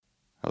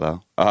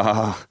Hello?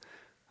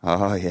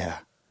 Oh, yeah.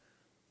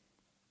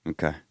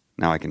 Okay.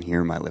 Now I can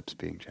hear my lips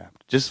being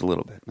chapped. Just a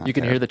little bit. You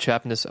can hear the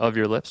chappedness of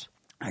your lips?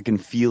 I can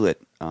feel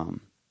it.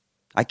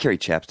 I carry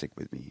chapstick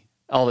with me.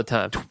 All the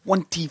time?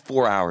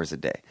 24 hours a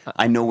day.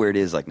 I know where it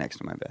is, like next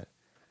to my bed.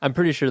 I'm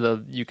pretty sure,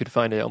 though, you could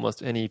find it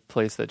almost any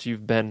place that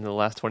you've been in the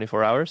last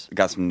 24 hours. I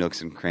got some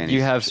nooks and crannies.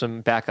 You have some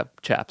backup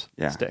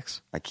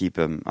sticks. I keep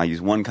them. I use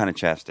one kind of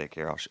chapstick.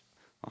 Here, I'll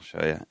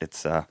show you.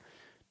 It's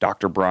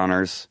Dr.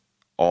 Bronner's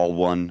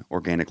All-One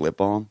Organic Lip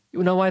Balm.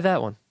 You know why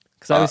that one?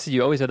 Because obviously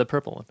you always had the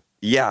purple one.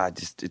 Yeah,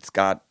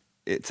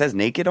 it says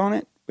naked on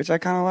it, which I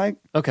kind of like.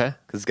 Okay.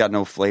 Because it's got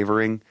no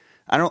flavoring.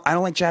 I don't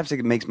like chapstick.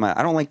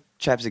 I don't like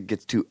chapstick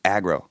gets too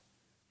aggro.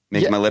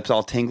 Makes my lips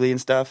all tingly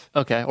and stuff.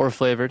 Okay, or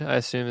flavored, I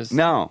assume is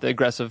the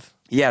aggressive.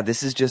 Yeah,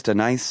 this is just a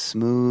nice,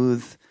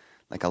 smooth,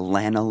 like a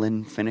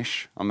lanolin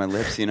finish on my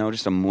lips,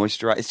 just a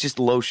moisturizer. It's just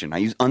lotion. I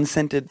use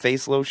unscented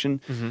face lotion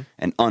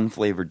and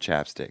unflavored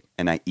chapstick,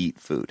 and I eat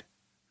food.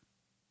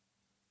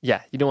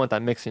 Yeah, you don't want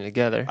that mixing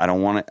together. I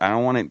don't want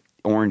it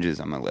oranges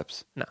on my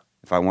lips. No.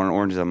 If I wanted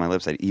oranges on my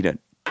lips, I'd eat a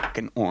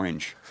fucking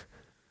orange.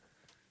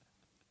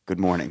 Good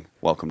morning.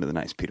 Welcome to the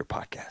Nice Peter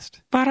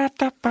Podcast.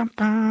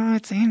 Ba-da-da-ba-ba,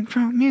 it's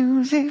intro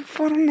music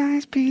for the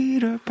Nice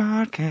Peter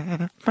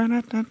Podcast.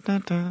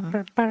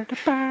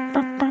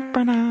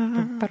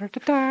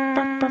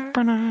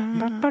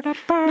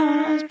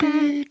 Nice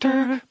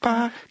Peter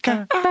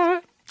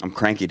Podcast. I'm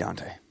cranky,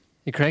 Dante.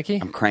 You cranky?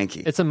 I'm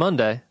cranky. It's a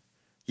Monday.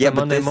 Yeah,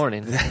 but Monday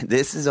morning.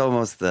 This is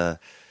almost the...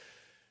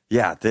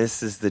 Yeah, it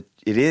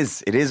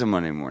is a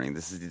Monday morning.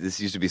 This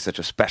used to be such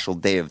a special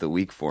day of the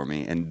week for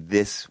me, and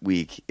this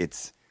week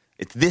it's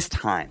this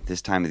time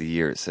of the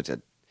year is such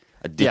a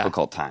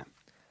difficult time.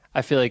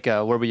 I feel like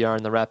where we are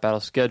in the rap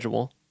battle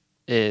schedule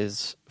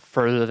is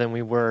further than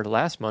we were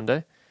last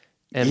Monday,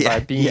 and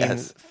by being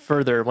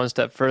one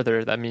step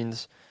further, that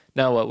means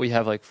now what we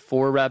have like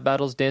 4 rap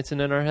battles dancing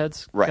in our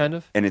heads, right? Kind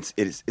of, and it's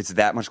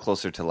that much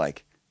closer to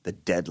like the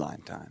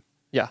deadline time.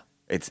 Yeah.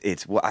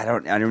 It's well, I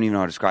don't even know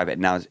how to describe it.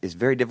 Now it's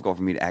very difficult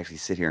for me to actually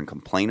sit here and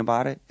complain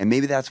about it, and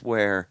maybe that's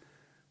where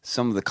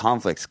some of the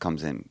conflicts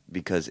comes in,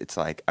 because it's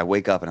like I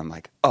wake up and I'm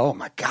like, oh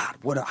my God,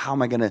 how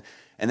am I gonna?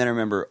 And then I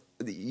remember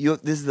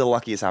this is the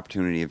luckiest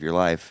opportunity of your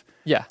life.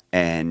 Yeah,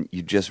 and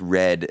you just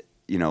read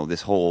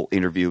this whole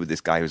interview with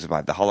this guy who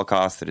survived the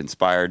Holocaust that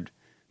inspired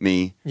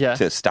me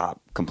to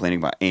stop complaining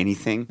about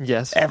anything.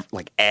 Yes,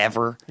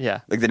 ever.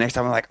 Yeah, like the next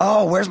time I'm like,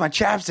 oh, where's my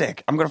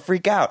chapstick? I'm gonna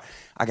freak out.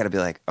 I gotta be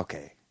like,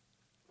 okay.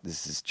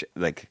 This is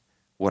like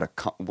what a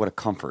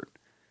comfort.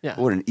 Yeah.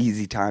 What an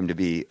easy time to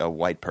be a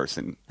white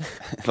person,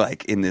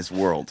 like in this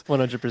world.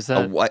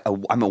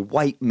 100%. I'm a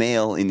white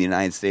male in the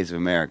United States of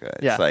America.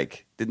 It's yeah.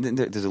 like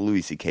there's a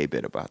Louis C.K.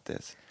 bit about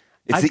this.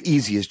 It's the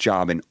easiest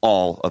job in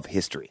all of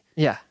history.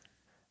 Yeah,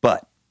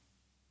 but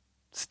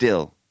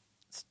still,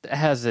 it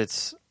has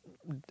its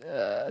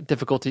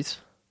difficulties.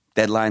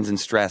 Deadlines and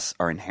stress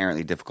are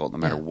inherently difficult, no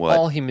matter what.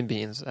 All human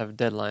beings have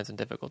deadlines and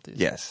difficulties.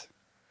 Yes.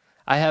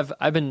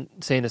 I've been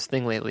saying this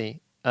thing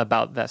lately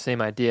about that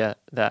same idea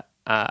that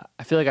I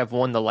feel like I've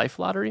won the life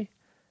lottery,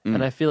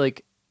 and I feel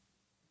like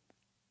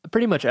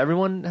pretty much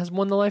everyone has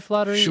won the life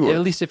lottery. Sure. At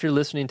least if you're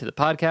listening to the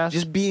podcast.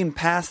 Just being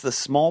past the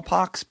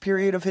smallpox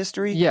period of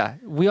history? Yeah,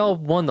 we all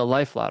won the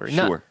life lottery.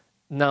 Sure.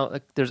 Now,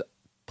 there's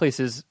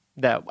places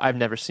that I've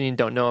never seen,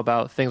 don't know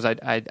about, things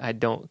I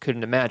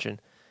couldn't imagine.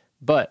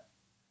 But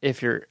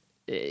if you're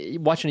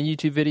watching a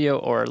YouTube video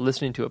or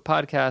listening to a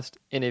podcast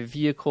in a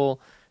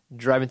vehicle,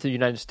 driving through the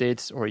United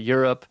States or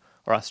Europe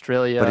or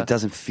Australia. But it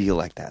doesn't feel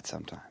like that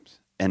sometimes.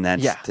 And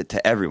that's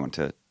to everyone,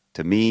 to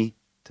me,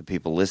 to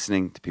people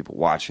listening, to people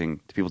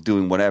watching, to people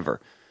doing whatever.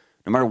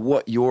 No matter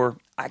what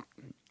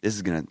this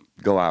is going to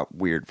go out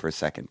weird for a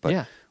second,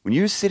 but when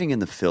you're sitting in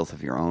the filth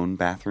of your own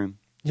bathroom,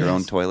 your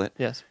own toilet,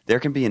 there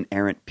can be an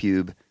errant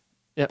pube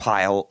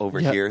pile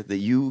over here that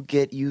you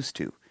get used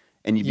to.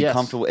 And you be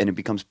comfortable, and it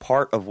becomes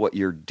part of what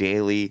your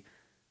daily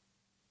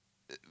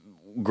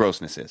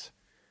grossness is.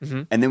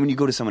 Mm-hmm. And then when you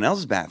go to someone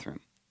else's bathroom,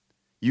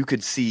 you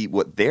could see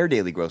what their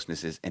daily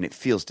grossness is, and it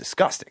feels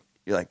disgusting.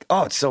 You're like,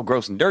 oh, it's so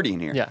gross and dirty in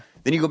here. Yeah.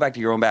 Then you go back to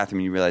your own bathroom,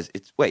 and you realize,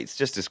 it's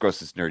just as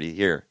gross as dirty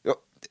here.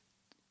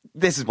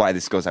 This is why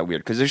this goes out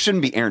weird, because there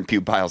shouldn't be errant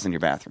pube piles in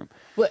your bathroom.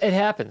 Well, it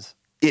happens.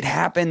 It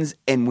happens,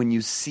 and when you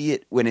see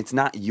it, when it's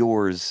not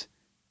yours,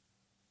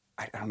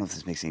 I don't know if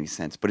this makes any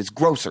sense, but it's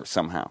grosser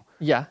somehow.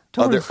 Yeah,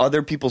 totally.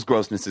 Other people's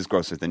grossness is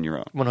grosser than your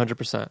own.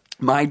 100%.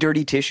 My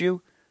dirty tissue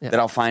that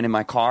I'll find in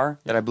my car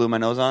that I blew my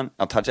nose on,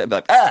 I'll touch it and be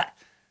like, ah!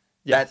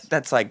 Yes.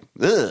 That's like,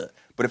 ugh.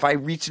 But if I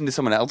reach into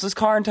someone else's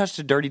car and touch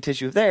the dirty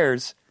tissue of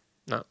theirs,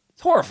 no,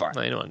 it's horrifying.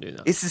 No, you don't want to do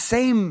that. It's the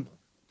same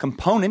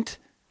component.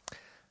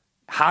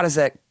 How does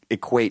that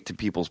equate to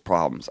people's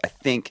problems? I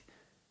think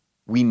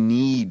we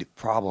need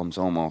problems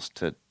almost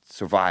to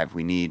survive.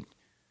 We need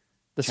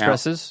the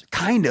stresses.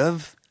 Kind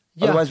of.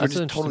 Yeah, otherwise, we're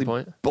just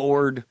totally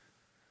bored.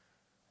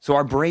 So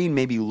our brain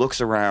maybe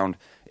looks around.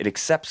 It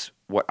accepts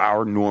what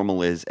our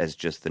normal is as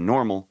just the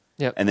normal.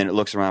 Yep. And then it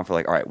looks around for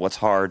like, all right, what's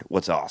hard?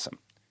 What's awesome?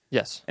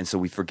 Yes. And so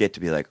we forget to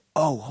be like,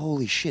 oh,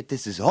 holy shit,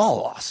 this is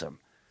all awesome.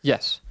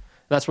 Yes.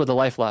 That's where the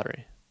life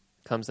lottery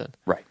comes in.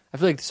 Right. I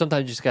feel like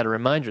sometimes you just got to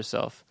remind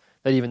yourself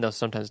that even though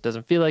sometimes it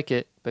doesn't feel like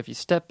it, but if you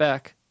step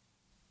back,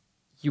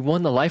 you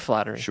won the life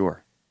lottery.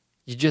 Sure.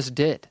 You just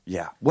did.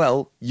 Yeah.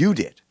 Well, you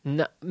did.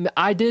 No,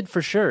 I did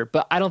for sure,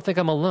 but I don't think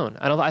I'm alone.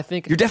 I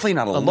think you're definitely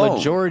not alone. A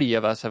majority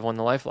of us have won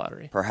the life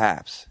lottery.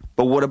 Perhaps.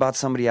 But what about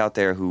somebody out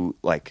there who,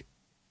 like,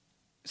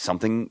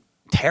 something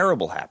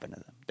terrible happened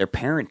to them? Their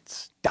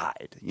parents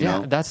died. You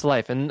know? That's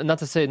life. And not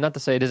to say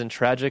it isn't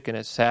tragic and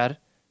it's sad,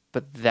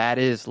 but that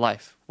is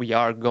life. We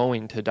are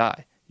going to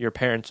die. Your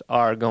parents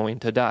are going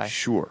to die.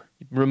 Sure.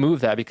 Remove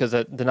that because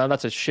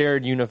that's a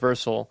shared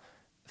universal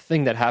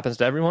thing that happens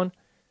to everyone.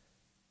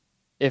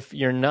 If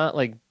you're not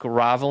like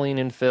groveling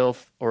in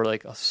filth or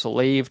like a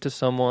slave to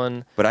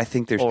someone, but I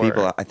think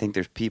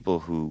there's people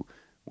who,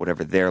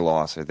 whatever their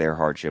loss or their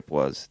hardship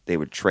was, they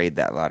would trade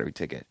that lottery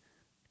ticket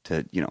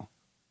to,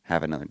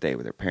 have another day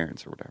with their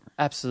parents or whatever.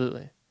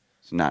 Absolutely.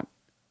 So not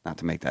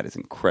to make that as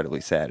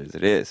incredibly sad as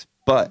it is,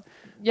 but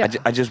yeah.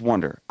 I just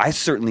wonder. I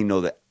certainly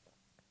know that.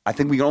 I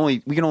think we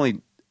can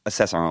only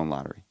assess our own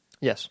lottery.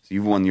 Yes. So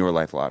you've won your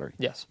life lottery.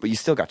 Yes. But you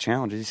still got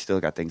challenges. You still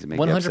got things that make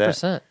you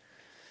upset. 100%.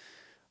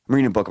 I'm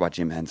reading a book about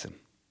Jim Henson.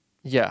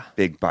 Yeah.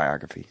 Big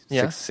biography.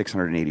 Yeah.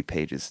 680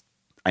 pages.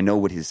 I know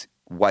what his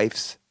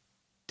wife's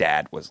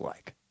dad was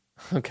like.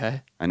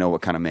 Okay. I know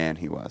what kind of man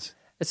he was.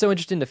 It's so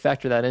interesting to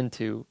factor that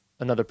into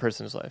another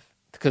person's life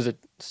because it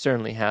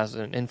certainly has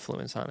an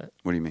influence on it.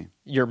 What do you mean?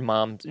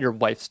 Your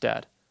wife's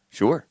dad.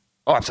 Sure.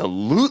 Oh,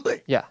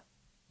 absolutely. Yeah.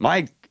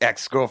 My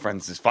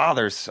ex-girlfriends'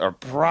 fathers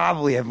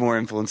probably have more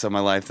influence on my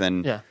life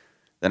than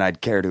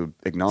I'd care to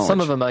acknowledge. Some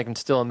of them I can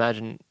still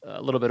imagine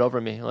a little bit over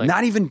me. Like,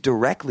 not even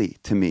directly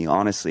to me,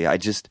 honestly.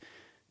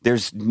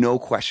 There's no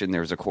question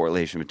there's a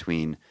correlation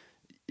between,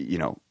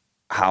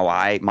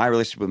 my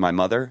relationship with my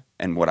mother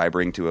and what I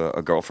bring to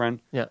a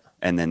girlfriend. Yeah.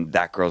 And then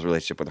that girl's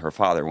relationship with her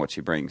father and what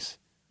she brings.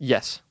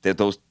 Yes. Yes.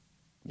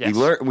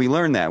 We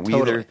learn that.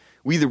 Totally.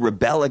 We either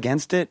rebel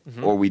against it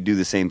or we do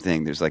the same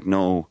thing. There's like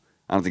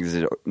I don't think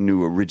there's a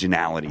new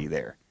originality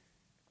there.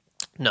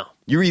 No.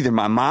 You're either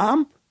my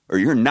mom or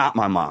you're not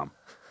my mom.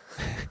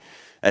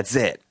 That's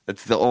it.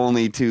 That's the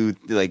only two,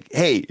 like,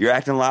 hey, you're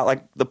acting a lot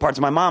like the parts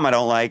of my mom I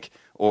don't like,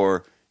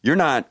 or you're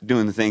not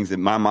doing the things that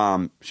my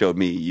mom showed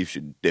me you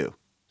should do.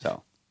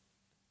 So,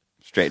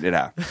 straighten it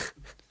out.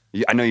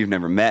 I know you've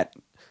never met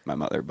my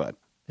mother, but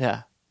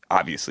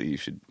obviously you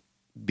should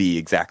be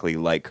exactly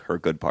like her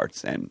good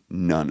parts and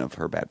none of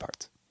her bad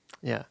parts.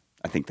 Yeah.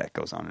 I think that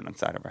goes on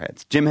inside of our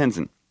heads. Jim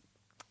Henson.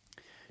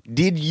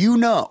 Did you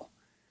know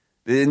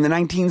that in the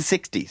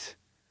 1960s,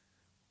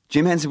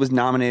 Jim Henson was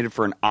nominated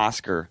for an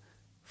Oscar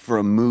for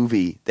a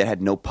movie that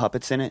had no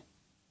puppets in it?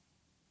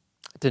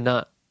 I did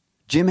not.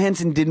 Jim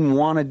Henson didn't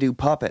want to do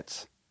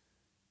puppets.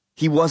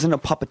 He wasn't a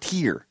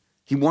puppeteer.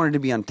 He wanted to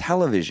be on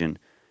television,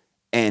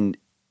 and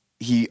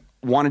he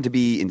wanted to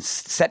be in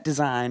set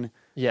design,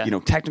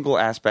 technical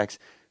aspects.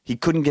 He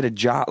couldn't get a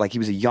job. Like, he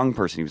was a young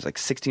person. He was like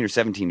 16 or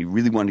 17. He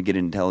really wanted to get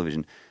into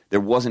television.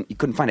 He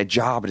couldn't find a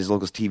job at his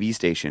local TV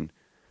station.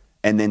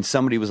 And then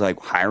somebody was like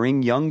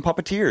hiring young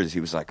puppeteers. He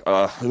was like,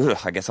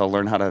 I guess I'll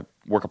learn how to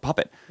work a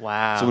puppet.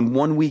 Wow. So in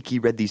 1 week, he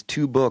read these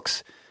two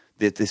books,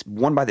 this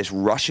one by this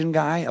Russian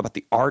guy about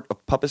the art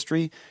of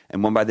puppetry,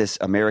 and one by this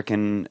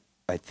American,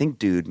 I think,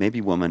 dude,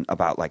 maybe woman,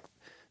 about like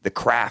the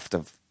craft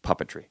of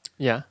puppetry.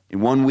 Yeah.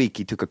 In 1 week,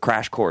 he took a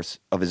crash course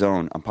of his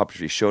own on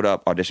puppetry, showed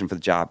up, auditioned for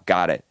the job,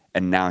 got it,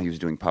 and now he was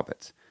doing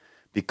puppets.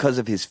 Because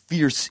of his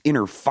fierce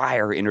inner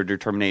fire, inner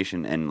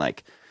determination, and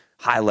like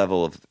high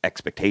level of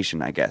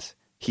expectation, I guess,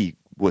 he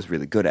was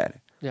really good at it.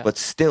 Yeah. But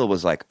still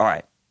was like, all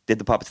right, did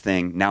the puppets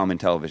thing, now I'm in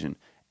television.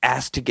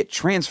 Asked to get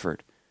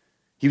transferred.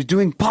 He was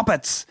doing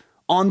puppets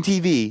on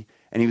TV,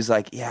 and he was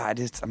like,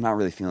 I'm not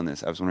really feeling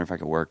this. I was wondering if I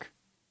could work,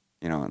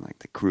 in like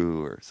the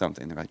crew or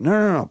something. They're like,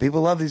 no, people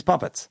love these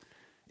puppets.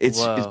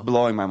 It's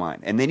blowing my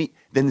mind. And then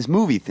this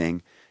movie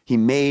thing, he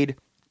made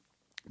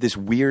this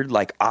weird,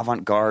 like,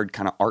 avant-garde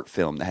kind of art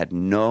film that had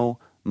no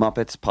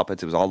Muppets,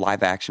 puppets. It was all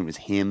live action. It was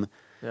him.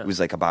 Yeah. It was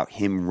like about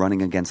him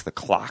running against the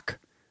clock.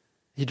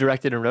 He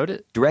directed and wrote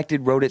it?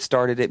 Directed, wrote it,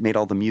 started it, made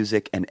all the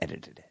music, and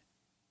edited it.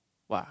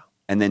 Wow.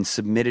 And then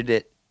submitted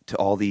it to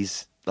all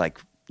these, like,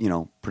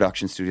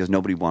 production studios.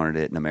 Nobody wanted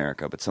it in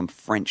America, but some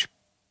French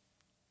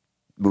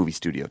movie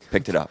studio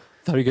picked it up.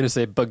 I thought you were going to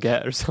say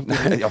baguette or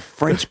something. A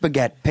French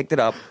baguette picked it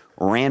up,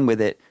 ran with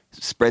it,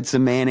 spread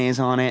some mayonnaise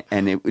on it,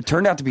 and it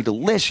turned out to be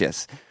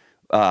delicious.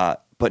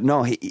 But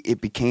no,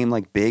 it became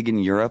like big in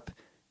Europe,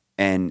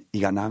 and he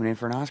got nominated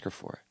for an Oscar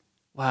for it.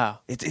 Wow.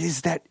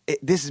 This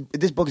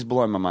book is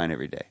blowing my mind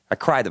every day. I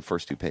cried the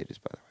first 2 pages,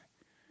 by the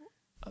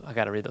way. I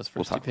got to read those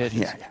first 2 pages.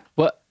 Yeah.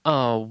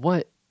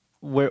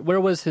 Where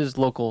was his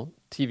local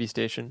TV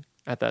station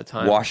at that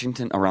time?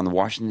 Around the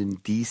Washington,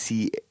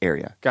 D.C.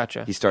 area.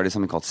 Gotcha. He started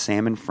something called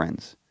Sam and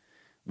Friends,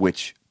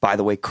 which, by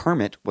the way,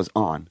 Kermit was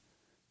on,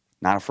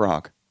 not a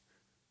frog.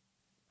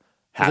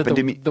 Happened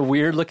to me. The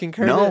weird looking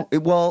Kermit?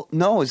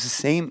 No, it's the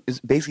same. It's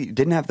basically, it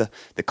didn't have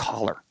the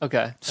collar.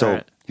 Okay.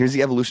 So here's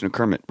the evolution of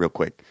Kermit real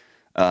quick.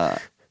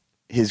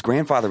 His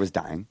grandfather was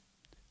dying,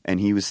 and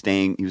he was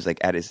like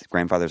at his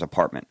grandfather's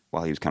apartment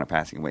while he was kind of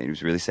passing away. He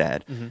was really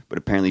sad. Mm-hmm. But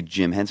apparently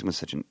Jim Henson was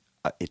such an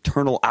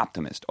eternal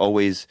optimist,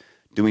 always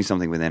doing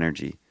something with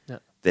energy,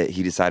 that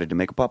he decided to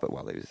make a puppet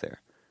while he was there.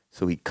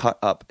 So he cut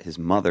up his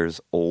mother's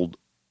old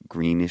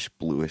greenish,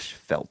 bluish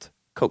felt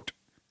coat.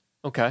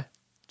 Okay.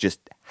 Just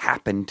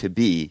happened to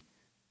be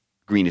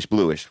greenish,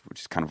 bluish, which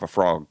is kind of a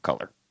frog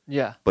color.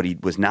 Yeah. But he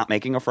was not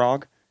making a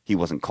frog. He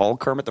wasn't called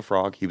Kermit the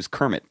Frog. He was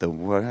Kermit, the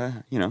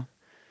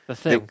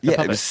thing.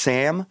 It was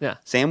Sam. Yeah.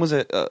 Sam was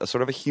a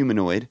sort of a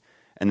humanoid.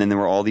 And then there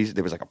were all these,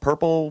 there was like a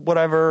purple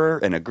whatever,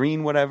 and a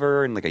green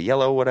whatever, and like a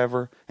yellow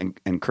whatever.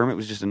 And Kermit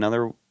was just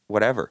another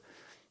whatever.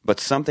 But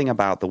something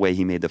about the way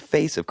he made the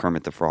face of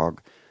Kermit the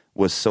Frog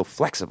was so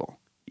flexible.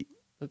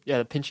 Yeah,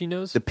 the pinchy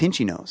nose? The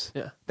pinchy nose.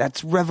 Yeah.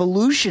 That's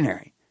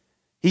revolutionary.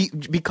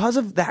 Because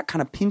of that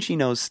kind of pinchy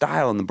nose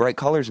style and the bright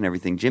colors and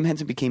everything, Jim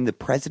Henson became the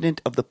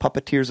president of the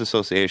Puppeteers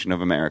Association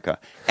of America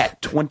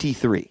at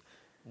 23.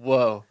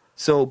 Whoa.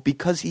 So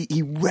because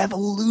he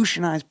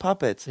revolutionized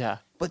puppets,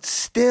 but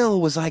still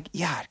was like,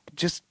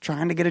 just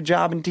trying to get a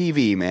job in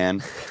TV,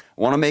 man.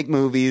 Want to make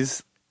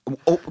movies.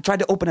 Tried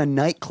to open a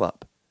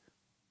nightclub.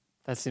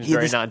 That seems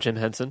very not Jim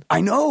Henson.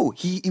 I know.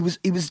 He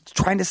was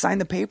trying to sign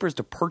the papers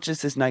to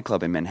purchase this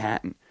nightclub in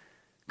Manhattan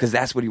because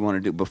that's what he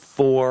wanted to do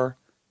before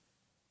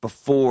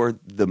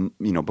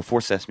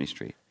Sesame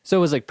Street. So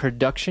it was like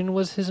production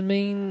was his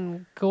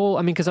main goal?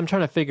 I mean, because I'm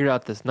trying to figure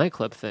out this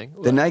nightclub thing.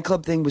 The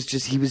nightclub thing was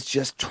he was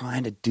just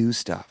trying to do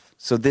stuff.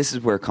 So this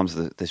is where it comes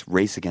to this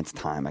race against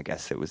time, I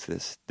guess. It was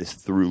this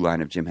through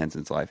line of Jim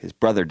Henson's life. His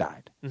brother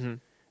died. Mm-hmm.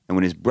 And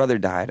when his brother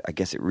died, I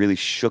guess it really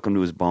shook him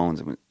to his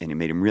bones and it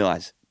made him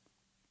realize,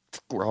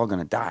 we're all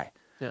going to die.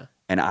 Yeah.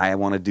 And I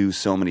want to do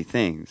so many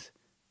things.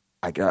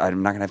 I'm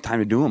not going to have time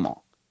to do them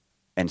all.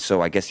 And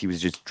so I guess he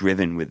was just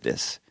driven with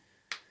this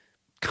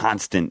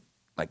constant,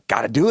 like,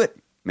 got to do it,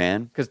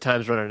 man. Because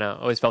time's running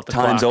out. Always felt the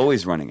time's clock.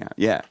 always running out,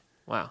 yeah.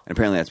 Wow. And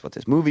apparently that's what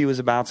this movie was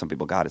about. Some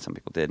people got it, some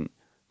people didn't.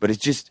 But it's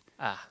just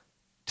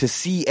to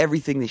see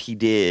everything that he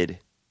did,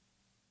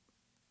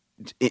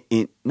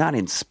 not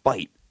in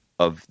spite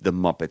of the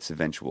Muppets'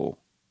 eventual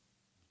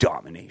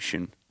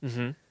domination,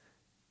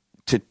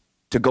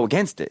 to go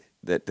against it.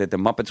 That the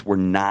Muppets were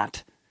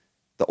not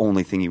the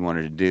only thing he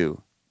wanted to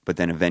do, but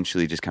then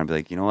eventually just kind of be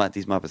like, you know what,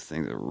 these Muppets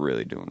things are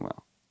really doing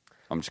well.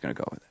 I'm just going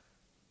to go with it.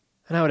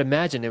 And I would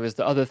imagine it was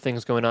the other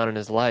things going on in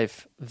his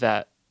life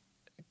that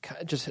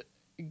just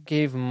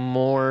gave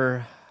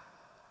more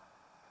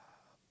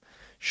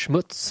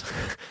schmutz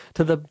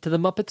to the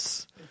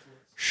Muppets.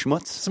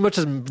 Schmutz? Schmutz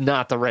is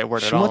not the right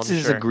word at all. Schmutz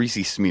is a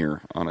greasy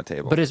smear on a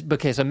table. But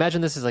okay, so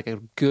imagine this is like a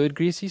good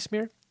greasy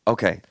smear.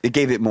 Okay. It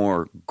gave it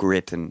more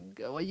grit and...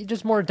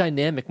 just more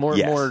dynamic,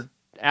 more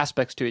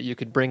aspects to it you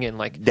could bring in.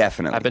 Like,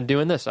 definitely. I've been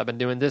doing this, I've been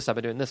doing this, I've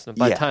been doing this. And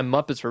by the time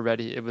Muppets were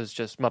ready, it was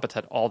just Muppets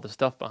had all the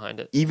stuff behind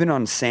it. Even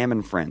on Sam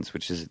and Friends,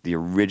 which is the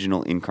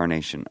original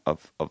incarnation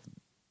of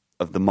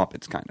the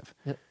Muppets, kind of.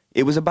 Yeah.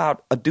 It was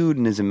about a dude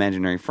and his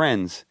imaginary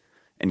friends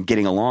and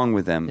getting along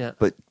with them. Yeah.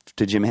 But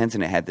to Jim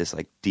Henson, it had this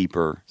like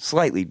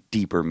slightly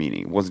deeper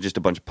meaning. It wasn't just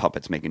a bunch of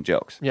puppets making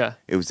jokes. Yeah.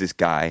 It was this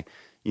guy,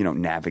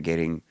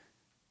 navigating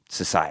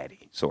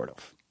society, sort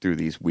of, through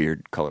these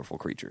weird, colorful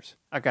creatures.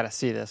 I gotta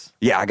see this.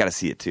 Yeah, I gotta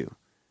see it too.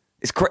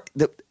 It's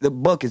the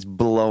book is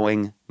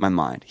blowing my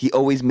mind. He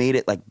always made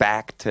it like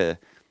back to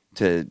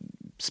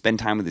spend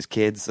time with his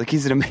kids. Like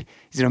he's an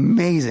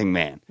amazing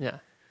man. Yeah,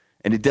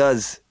 and it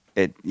does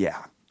it. Yeah,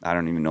 I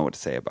don't even know what to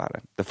say about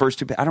it. The first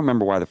two, I don't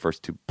remember why the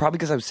first two. Probably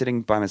because I was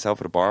sitting by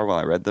myself at a bar while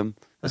I read them.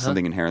 There's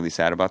something inherently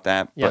sad about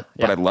that. But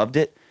I loved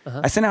it.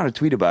 I sent out a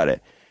tweet about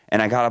it, and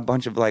I got a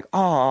bunch of like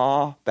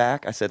 "aw"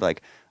 back. I said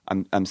like.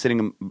 I'm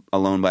sitting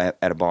alone at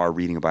a bar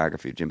reading a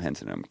biography of Jim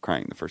Henson, and I'm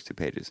crying the first 2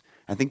 pages.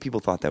 I think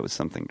people thought that was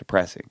something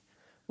depressing.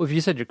 Well, if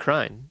you said you're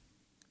crying.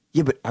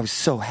 Yeah, but I was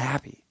so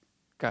happy.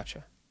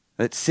 Gotcha.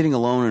 That sitting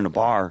alone in a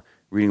bar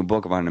reading a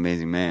book about an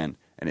amazing man,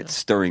 and it's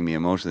stirring me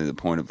emotionally to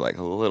the point of like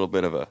a little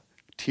bit of a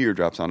tear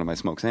drops onto my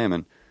smoked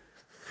salmon.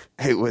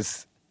 It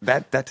was,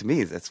 that to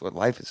me, that's what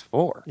life is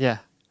for. Yeah.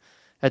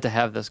 I had to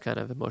have those kind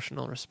of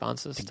emotional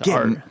responses to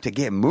art. To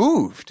get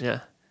moved.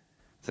 Yeah.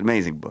 It's an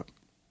amazing book.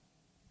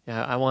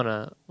 Yeah, I want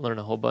to learn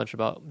a whole bunch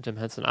about Jim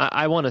Henson.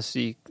 I want to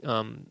see,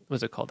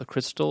 what's it called? The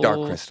Crystal?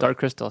 Dark Crystal. Dark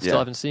Crystal. I still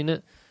haven't seen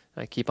it.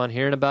 I keep on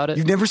hearing about it.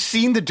 You've never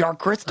seen The Dark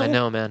Crystal? I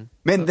know, man.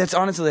 Man, that's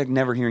honestly like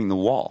never hearing The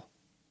Wall.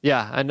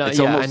 Yeah, I know.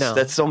 I know.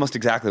 That's almost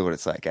exactly what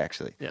it's like,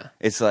 actually. Yeah.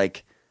 It's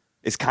like,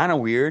 it's kind of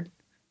weird.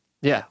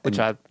 Yeah, which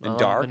I'm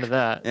dark. into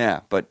that.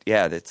 Yeah, but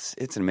yeah, it's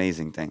an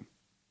amazing thing.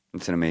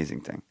 It's an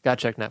amazing thing. Gotta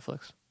check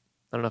Netflix.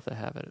 I don't know if they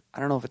have it. I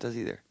don't know if it does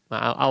either.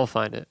 I will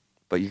find it.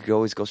 But you could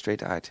always go straight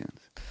to iTunes.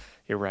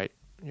 You're right.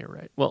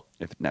 Well,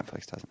 if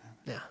Netflix doesn't have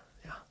it.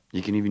 Yeah.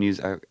 You can even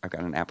use. I've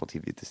got an Apple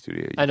TV at the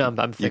studio. I know.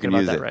 I'm thinking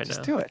about that right now.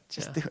 Just do it.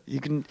 Just do it.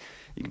 You can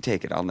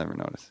take it. I'll never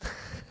notice.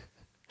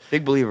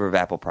 Big believer of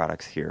Apple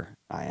products here.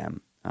 I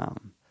am.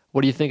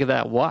 What do you think of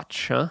that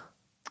watch? Huh?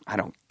 I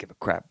don't give a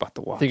crap about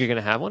the watch. Think you're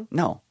gonna have one?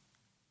 No,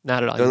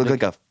 not at all. Does it look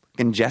like a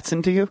fucking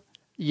Jetson to you?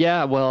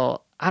 Yeah.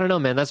 Well, I don't know,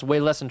 man. That's way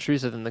less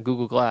intrusive than the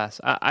Google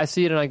Glass. I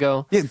see it and I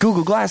go... Yeah,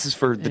 Google Glass is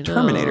for the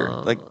Terminator.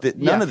 Like,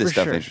 none of this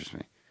stuff interests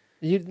me.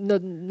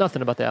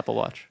 Nothing about the Apple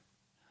Watch.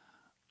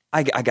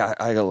 I got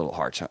a little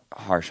harsh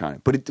on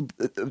it. But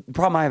the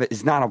problem I have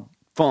is not a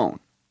phone.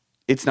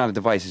 It's not a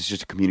device. It's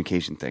just a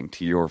communication thing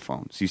to your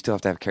phone. So you still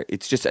have to have...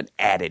 It's just an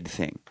added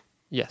thing.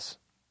 Yes.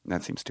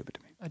 That seems stupid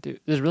to me. I do.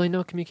 There's really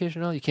no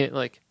communication at all? You can't,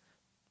 like,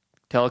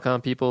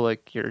 telecom people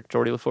like your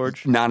Geordie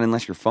LaForge? Not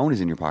unless your phone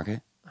is in your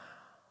pocket.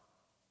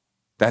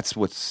 That's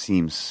what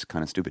seems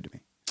kind of stupid to me.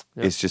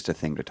 Yep. It's just a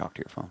thing to talk to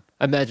your phone.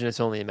 I imagine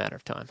it's only a matter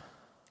of time.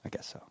 I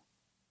guess so.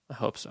 I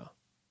hope so.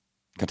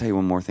 Can I tell you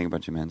one more thing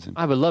about Jim Henson?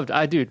 I would love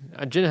to.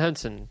 Jim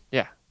Henson,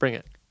 yeah, bring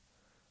it.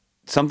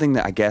 Something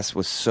that I guess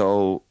was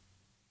so...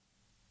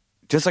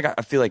 Just like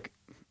I feel like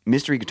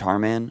Mystery Guitar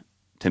Man,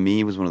 to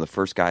me, was one of the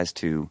first guys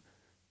to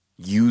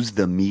use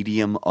the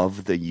medium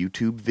of the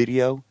YouTube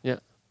video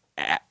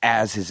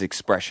as his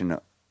expression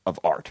of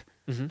art.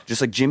 Mm-hmm. Just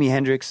like Jimi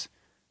Hendrix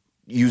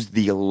used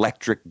the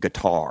electric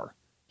guitar.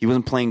 He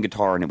wasn't playing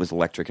guitar and it was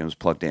electric and it was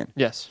plugged in.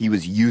 Yes. He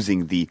was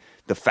using the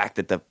fact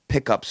that the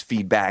pickups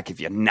feed back if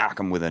you knock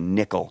them with a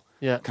nickel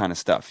kind of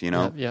stuff, you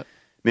know? Yep.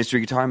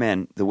 Mystery Guitar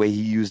Man, the way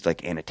he used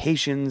like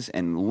annotations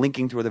and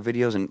linking to other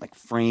videos and like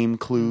frame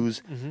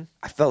clues,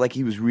 I felt like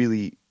he was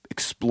really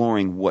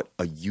exploring what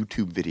a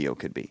YouTube video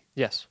could be.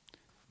 Yes.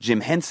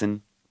 Jim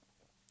Henson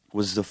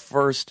was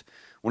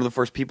one of the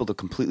first people to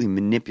completely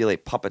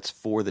manipulate puppets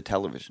for the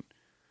television.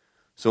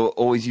 So it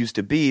always used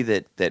to be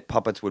that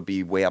puppets would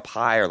be way up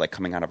high or like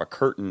coming out of a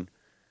curtain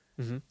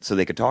so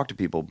they could talk to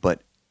people.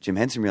 But Jim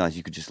Henson realized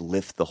you could just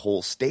lift the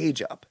whole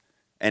stage up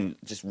and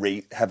just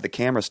have the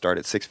camera start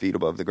at 6 feet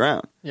above the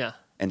ground. Yeah.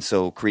 And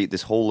so create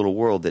this whole little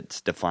world that's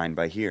defined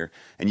by here.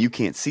 And you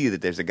can't see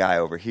that there's a guy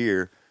over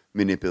here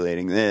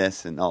manipulating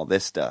this and all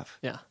this stuff.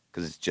 Yeah.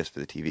 Because it's just for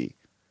the TV.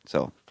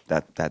 So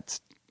that's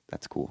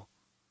cool.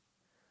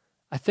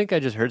 I think I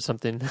just heard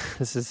something.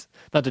 This is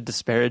not to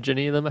disparage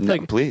any of them. I feel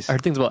like please. I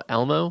heard things about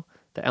Elmo.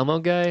 The Elmo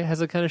guy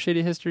has a kind of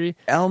shady history.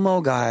 Elmo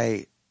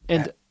guy...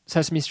 And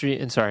Sesame Street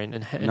and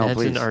Henson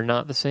please. Are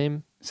not the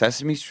same.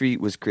 Sesame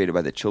Street was created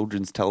by the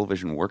Children's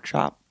Television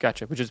Workshop.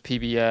 Gotcha, which is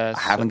PBS. I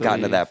haven't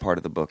gotten to that part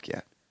of the book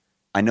yet.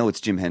 I know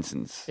it's Jim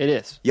Henson's. It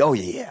is. Oh,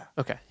 yeah.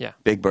 Okay, yeah.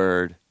 Big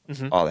Bird,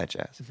 all that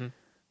jazz. Mm-hmm.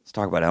 Let's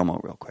talk about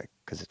Elmo real quick,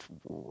 because it's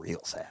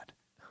real sad.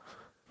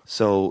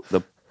 So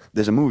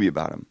there's a movie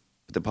about him.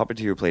 The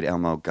puppeteer who played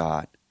Elmo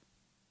got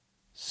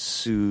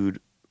sued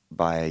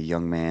by a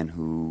young man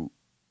who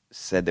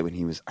said that when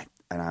he was,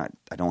 I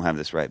don't have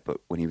this right, but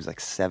when he was like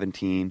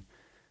 17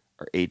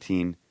 or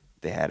 18,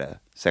 they had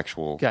a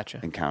sexual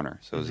encounter.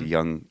 So it was a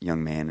young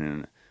man and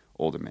an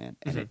older man.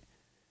 And it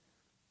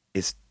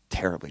is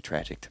terribly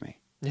tragic to me.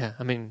 Yeah,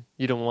 I mean,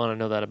 you don't want to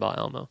know that about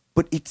Elmo.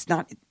 But it's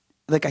not,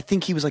 like, I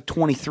think he was like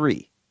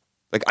 23.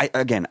 Like,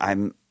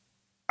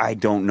 I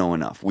don't know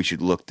enough. We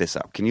should look this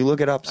up. Can you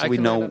look it up so we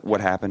know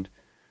what happened?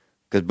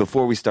 Because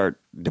before we start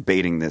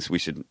debating this, we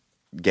should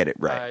get it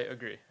right. I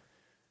agree.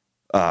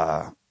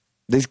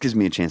 This gives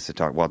me a chance to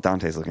talk. While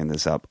Dante's looking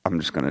this up, I'm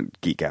just going to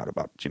geek out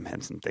about Jim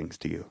Henson things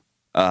to you.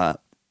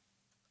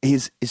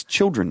 His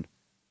children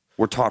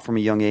were taught from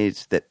a young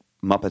age that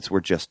Muppets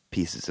were just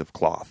pieces of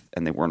cloth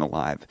and they weren't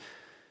alive.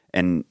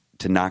 And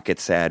to not get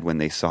sad when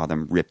they saw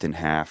them ripped in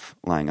half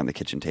lying on the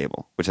kitchen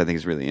table, which I think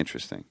is really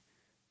interesting.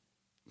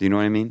 Do you know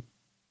what I mean?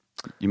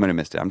 You might have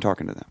missed it. I'm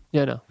talking to them.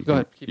 Yeah, no. Go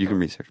ahead. You can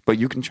research. But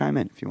you can chime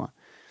in if you want.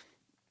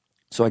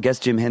 So I guess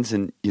Jim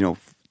Henson,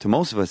 to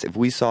most of us, if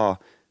we saw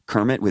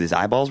Kermit with his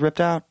eyeballs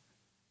ripped out,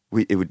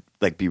 it would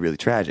like be really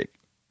tragic,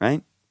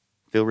 right?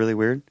 Feel really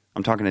weird?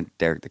 I'm talking to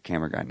Derek, the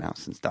camera guy now,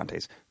 since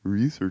Dante's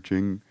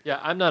researching. Yeah,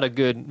 I'm not a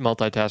good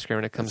multitasker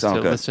when it comes to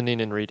listening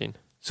and reading.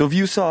 So if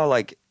you saw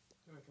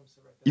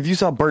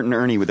Bert and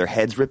Ernie with their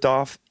heads ripped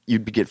off,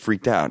 you'd get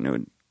freaked out,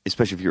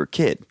 especially if you were a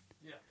kid.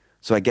 Yeah.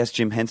 So I guess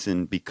Jim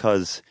Henson,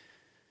 because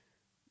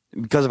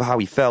of how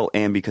he felt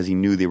and because he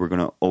knew they were going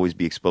to always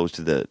be exposed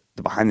to the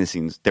behind the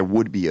scenes, there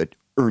would be a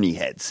Ernie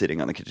head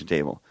sitting on the kitchen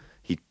table.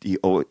 He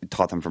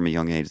taught them from a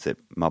young age that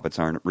Muppets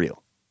aren't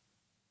real.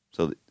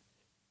 So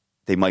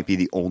they might be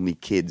the only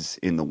kids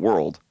in the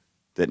world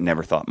that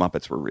never thought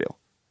Muppets were real,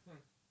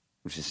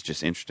 which is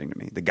just interesting to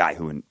me. The guy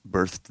who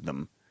birthed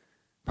them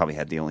probably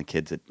had the only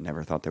kids that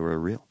never thought they were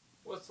real.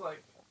 Well, it's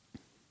like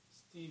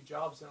Steve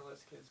Jobs didn't let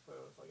his kids play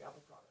with like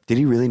Apple products. Did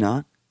he really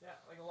not? Yeah,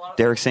 like a lot of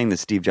Derek's saying that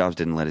Steve Jobs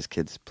didn't let his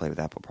kids play with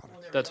Apple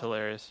products. That's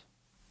hilarious.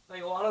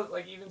 Like a lot of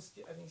even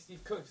I think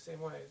Steve Cook the same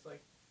way. It's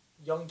like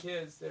young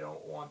kids, they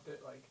don't want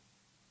that, like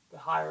the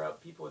higher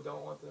up people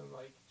don't want them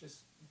like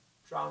just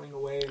drowning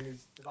away in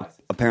these devices.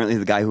 Apparently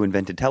the guy who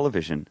invented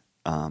television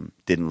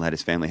didn't let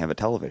his family have a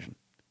television.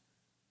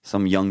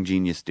 Some young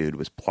genius dude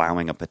was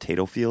plowing a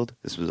potato field.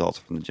 This was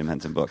also from the Jim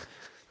Henson book.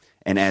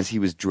 And as he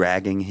was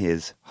dragging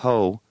his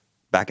hoe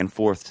back and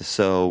forth to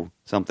sow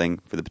something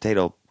for the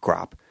potato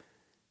crop,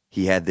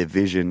 he had the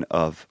vision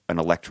of an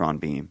electron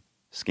beam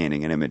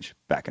scanning an image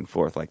back and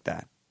forth like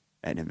that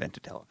and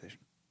invented television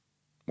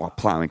while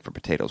plowing for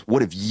potatoes.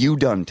 What have you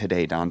done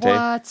today, Dante?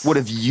 What? What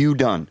have you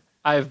done?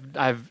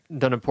 I've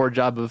done a poor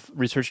job of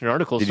researching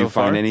articles. Did you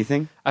find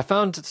anything? I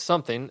found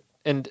something,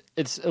 and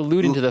it's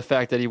alluding to the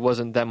fact that he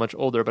wasn't that much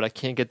older, but I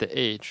can't get the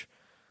age.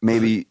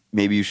 Maybe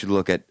you should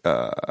look at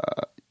an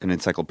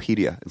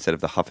encyclopedia instead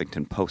of the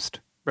Huffington Post.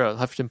 Bro,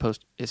 the Huffington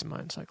Post is my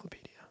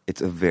encyclopedia. It's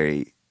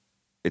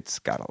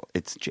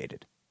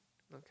jaded.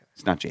 Okay.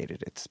 It's not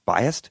jaded. It's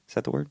biased. Is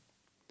that the word?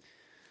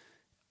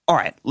 All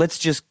right, let's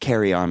just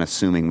carry on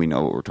assuming we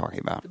know what we're talking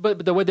about.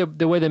 But the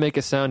way they make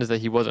it sound is that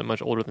he wasn't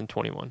much older than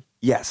 21.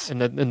 Yes.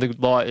 And the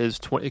law is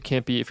it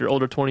can't be if you're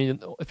older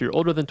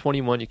than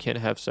 21, you can't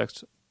have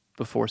sex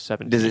before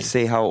 17. Does it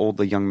say how old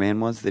the young man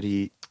was that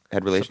he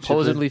had relationships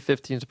supposedly with?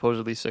 15,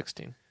 supposedly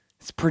 16.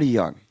 It's pretty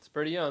young. It's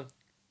pretty young.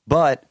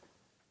 But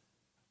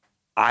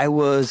I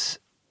don't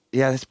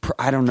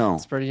know.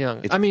 It's pretty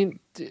young. I mean,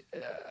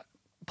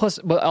 plus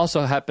what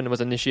also happened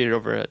was initiated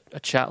over a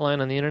chat line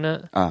on the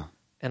internet.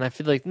 And I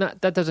feel like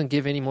that doesn't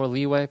give any more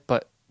leeway,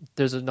 but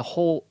there's a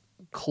whole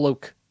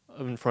cloak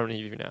in front of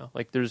you now.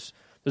 Like there's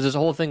this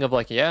whole thing of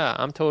like, yeah,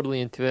 I'm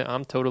totally into it.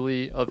 I'm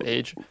totally of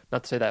age.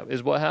 Not to say that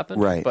is what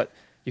happened, right? But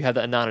you have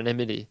that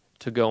anonymity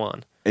to go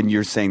on. And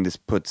you're saying this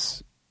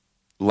puts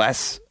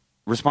less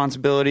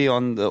responsibility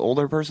on the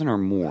older person or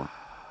more?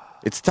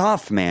 It's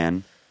tough,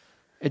 man.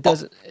 It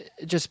doesn't.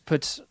 It just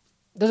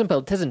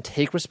doesn't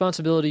take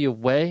responsibility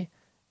away.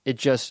 It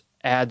just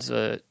adds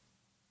a.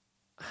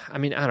 I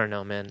mean, I don't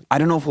know, man. I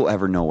don't know if we'll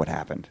ever know what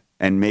happened.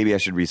 And maybe I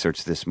should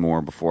research this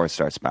more before I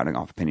start spouting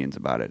off opinions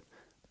about it.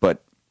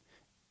 But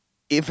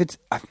if it's...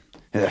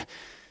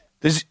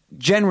 there's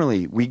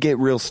generally, we get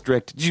real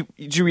strict.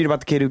 Did you read about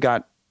the kid who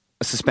got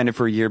suspended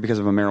for a year because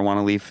of a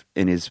marijuana leaf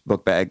in his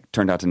book bag?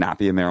 Turned out to not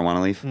be a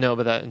marijuana leaf? No,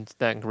 but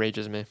that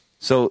enrages me.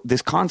 So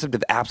this concept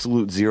of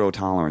absolute zero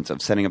tolerance,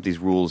 of setting up these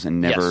rules and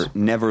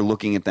never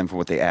looking at them for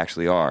what they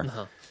actually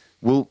are,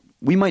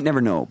 we might never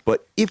know,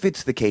 but if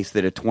it's the case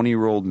that a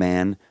 20-year-old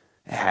man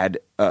had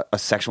a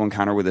sexual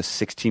encounter with a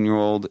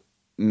 16-year-old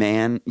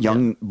man,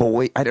 young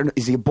boy, I don't know,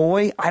 is he a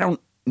boy? I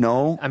don't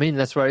know. I mean,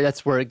 that's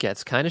where it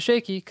gets kind of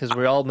shaky because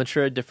we all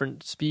mature at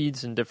different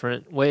speeds and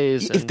different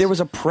ways. If there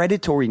was a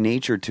predatory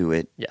nature to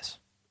it, yes.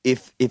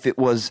 If it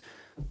was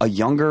a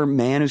younger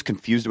man who's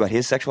confused about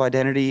his sexual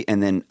identity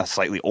and then a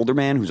slightly older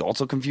man who's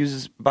also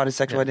confused about his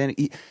sexual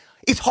identity...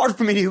 It's hard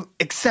for me to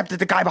accept that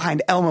the guy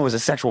behind Elmo is a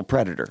sexual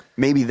predator.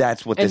 Maybe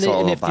that's what this is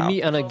all about. And if you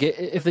meet on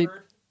if they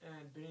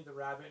and Benny the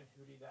Rabbit and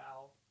Hootie the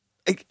Owl.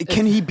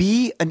 Can he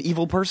be an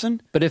evil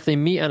person? But if they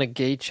meet on a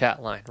gay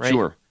chat line, right?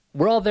 Sure.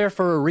 We're all there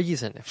for a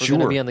reason if we're going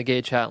to be on the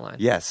gay chat line.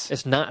 Yes.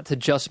 It's not to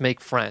just make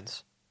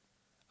friends.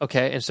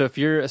 Okay? And so if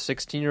you're a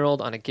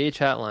 16-year-old on a gay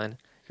chat line,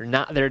 you're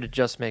not there to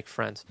just make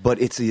friends. But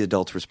it's the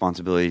adult's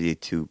responsibility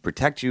to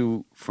protect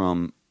you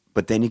from...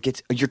 But then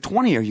you're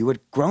 20. Are you a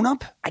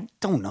grown-up? I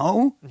don't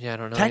know. Yeah, I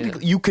don't know.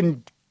 Technically, you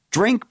can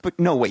drink, but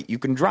no, wait. You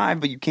can drive,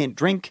 but you can't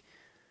drink.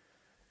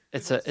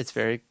 It's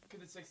very...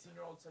 Could the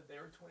 16-year-old said they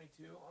were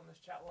 22 on this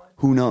chat line?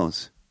 Who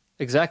knows?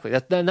 Exactly.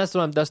 That's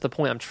the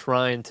point I'm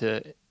trying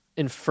to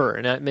infer.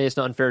 And it's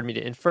not unfair to me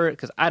to infer it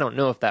because I don't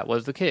know if that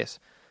was the case.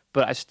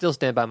 But I still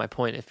stand by my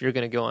point. If you're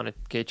going to go on a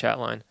gay chat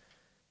line,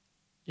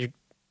 you're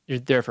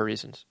there for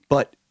reasons.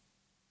 But...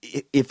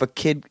 If a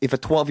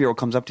 12-year-old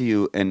comes up to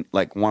you and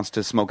like wants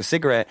to smoke a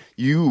cigarette,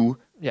 you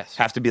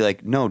have to be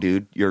like, no,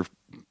 dude, you're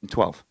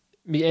 12.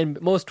 And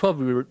most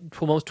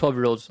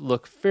 12-year-olds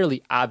look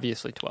fairly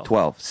obviously 12.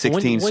 12,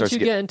 16 once you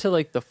get into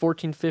like the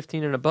 14,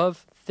 15 and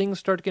above, things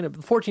start getting...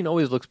 14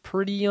 always looks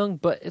pretty young,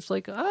 but it's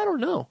like, I don't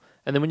know.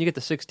 And then when you get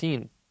to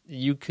 16,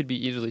 you could be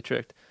easily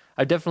tricked.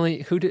 I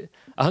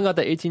hung out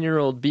that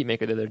 18-year-old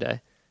beatmaker the other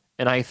day,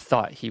 and I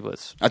thought he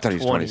was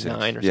 26 or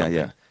something.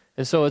 Yeah.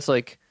 And so it's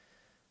like...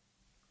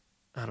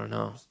 I don't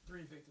know.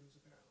 3 victims,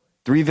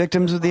 apparently. 3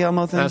 victims of the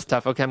Elmo thing? That's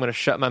tough. Okay, I'm going to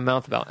shut my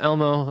mouth about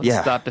Elmo.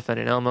 Stop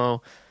defending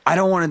Elmo. I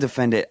don't want to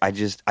defend it. I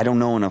don't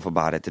know enough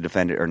about it to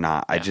defend it or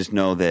not. Yeah. I just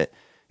know that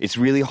it's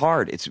really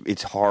hard.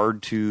 It's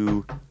hard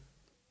to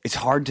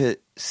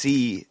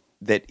see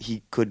that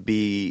he could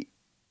be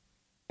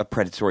a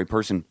predatory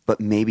person, but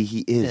maybe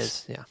he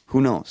is. Yeah. Who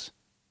knows?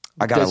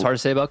 It's hard to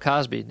say about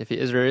Cosby if he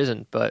is or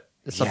isn't, but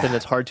it's something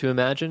that's hard to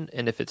imagine.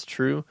 And if it's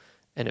true,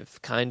 and if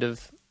kind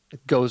of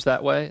goes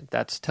that way,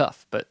 that's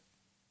tough. But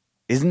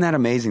isn't that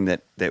amazing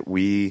that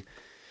we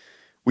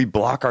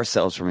block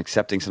ourselves from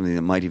accepting something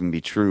that might even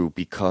be true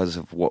because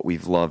of what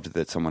we've loved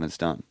that someone has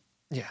done?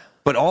 Yeah.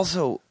 But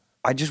also,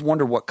 I just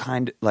wonder what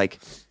kind, like,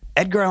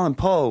 Edgar Allan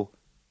Poe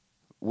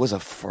was a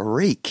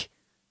freak.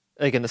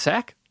 Like in the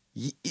sack?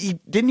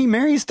 Didn't he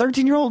marry his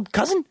 13-year-old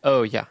cousin?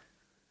 Oh, yeah.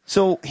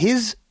 So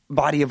his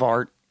body of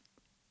art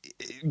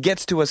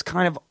gets to us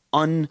kind of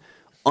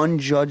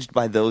unjudged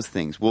by those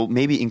things. We'll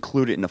maybe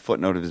include it in a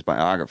footnote of his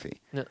biography.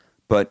 Yeah.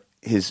 But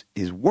his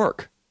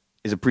work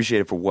is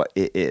appreciated for what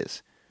it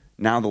is.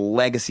 Now the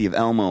legacy of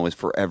Elmo is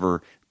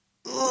forever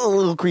a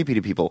little creepy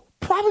to people.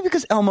 Probably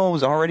because Elmo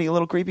was already a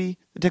little creepy.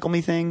 The tickle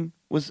me thing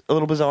was a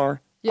little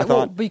bizarre. Yeah,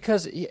 well,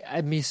 because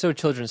he's so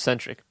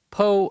children-centric.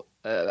 Poe,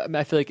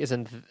 I feel like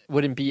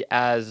wouldn't be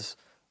as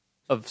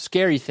of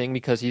scary thing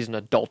because he's an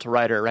adult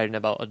writer writing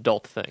about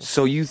adult things.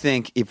 So you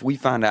think if we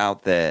found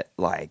out that,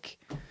 like...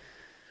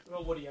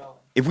 Well, Woody Allen.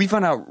 If we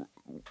found out...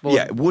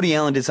 Woody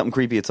Allen did something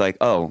creepy, it's like,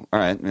 oh, all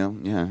right, well,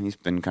 yeah, he's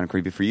been kind of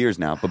creepy for years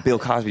now. But Bill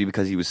Cosby,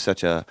 because he was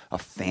such a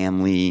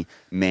family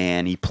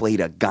man, he played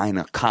a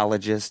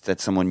gynecologist,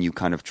 that's someone you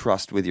kind of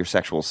trust with your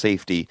sexual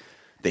safety.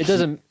 It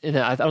doesn't...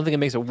 I don't think it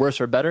makes it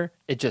worse or better.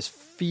 It just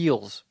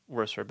feels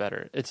worse or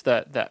better. It's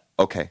that...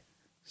 Okay.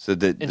 So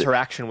the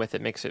interaction with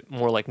it makes it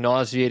more like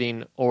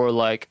nauseating or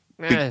like...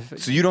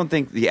 So you don't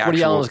think the actual...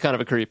 Woody Allen was kind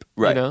of a creep,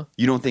 right? You know?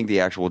 You don't think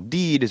the actual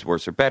deed is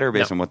worse or better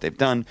based on what they've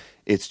done.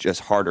 It's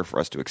just harder for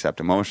us to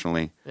accept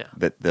emotionally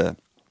that the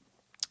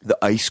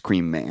ice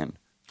cream man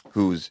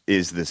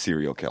is the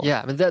serial killer.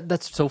 Yeah, I mean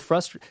that's so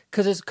frustrating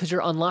because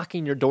you're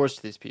unlocking your doors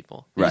to these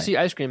people. Right. You see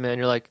Ice Cream Man,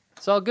 you're like,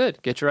 it's all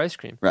good. Get your ice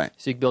cream. Right. You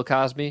see Bill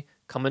Cosby,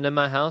 come into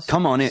my house.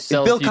 Come on in. If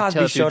Bill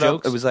Cosby showed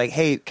up, it was like,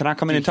 hey, can I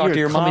come in and talk to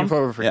your mom?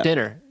 Coming over for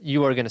dinner.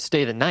 You are going to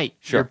stay the night.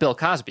 Sure. You're Bill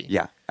Cosby.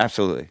 Yeah,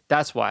 absolutely.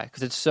 That's why,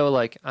 because it's so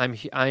like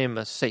I am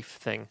a safe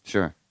thing.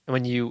 Sure. And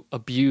when you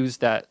abuse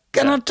that,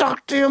 can I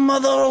talk to your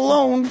mother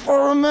alone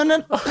for a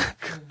minute?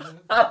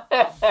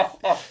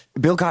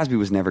 Bill Cosby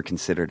was never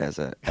considered as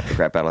a Epic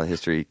Rap Battle of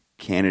History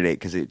candidate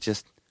because it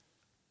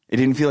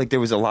didn't feel like there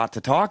was a lot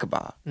to talk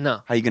about. No.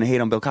 How are you going to hate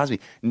on Bill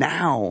Cosby?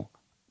 Now,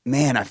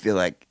 man, I feel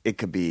like it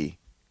could be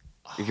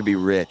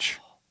rich.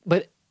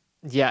 But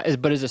yeah,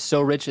 but is it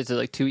so rich? Is it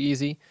like too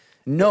easy?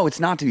 No, it's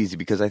not too easy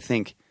because I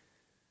think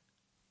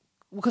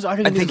he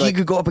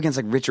could go up against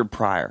like Richard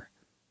Pryor.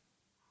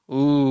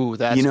 Ooh,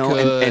 that's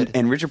good.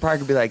 And Richard Pryor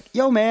could be like,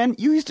 yo, man,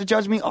 you used to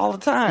judge me all the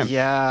time.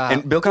 Yeah.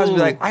 And Bill Cosby would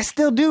be like, I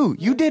still do.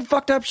 You did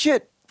fucked up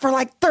shit for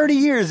like 30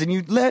 years and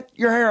you lit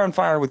your hair on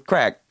fire with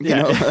crack. You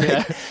know?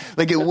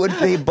 Like it would,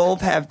 they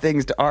both have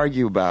things to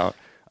argue about.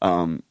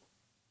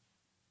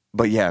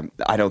 But yeah,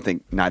 I don't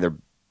think neither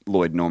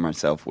Lloyd nor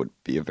myself would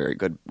be a very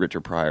good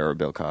Richard Pryor or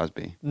Bill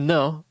Cosby.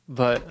 No,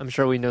 but I'm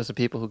sure we know some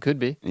people who could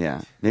be.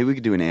 Yeah. Maybe we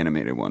could do an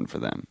animated one for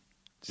them.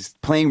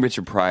 Just playing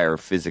Richard Pryor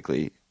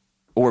physically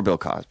or Bill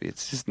Cosby,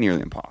 it's just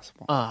nearly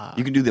impossible.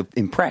 You can do the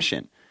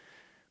impression,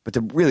 but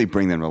to really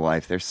bring them to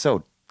life, they're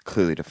so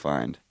clearly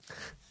defined.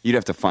 You'd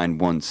have to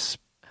find one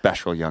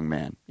special young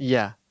man.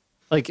 Yeah.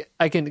 Like,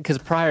 I just think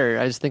of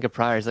Pryor.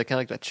 He's like kind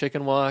of like that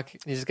chicken walk.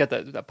 He's just got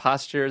that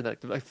posture.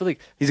 I feel like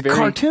he's a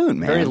cartoon,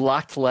 man. Very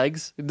locked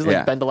legs. He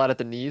doesn't bend a lot at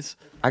the knees.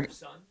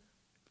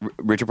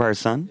 Richard Pryor's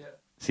son?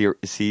 Yeah.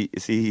 Is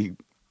he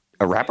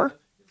a rapper?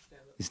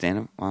 He's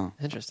stand-up? Wow.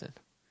 Interesting.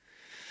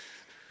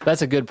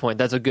 That's a good point.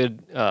 That's a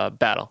good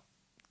battle.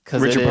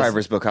 Richard Pryor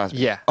versus Bill Cosby.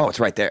 Yeah. Oh, it's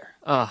right there.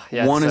 Oh,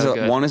 yeah. One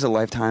is a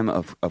lifetime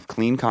of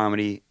clean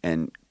comedy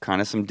and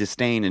kind of some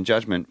disdain and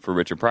judgment for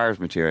Richard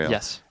Pryor's material.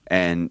 Yes.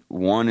 And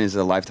one is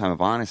a lifetime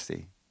of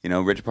honesty. You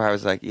know, Richard Pryor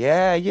was like,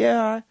 yeah.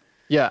 Yeah,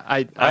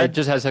 I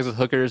just had sex with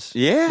hookers.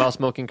 Yeah. While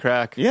smoking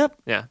crack. Yep.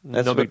 Yeah.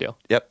 No big deal.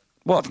 Yep.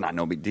 Well, it's not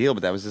no big deal,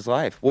 but that was his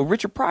life. Well,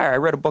 Richard Pryor, I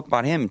read a book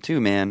about him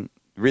too, man.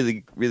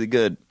 Really, really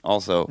good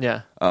also.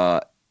 Yeah.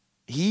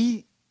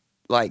 He,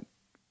 like,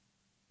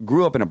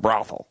 grew up in a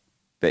brothel,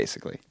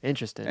 basically.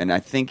 Interesting. And I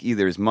think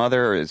either his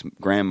mother or his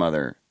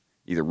grandmother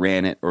either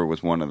ran it or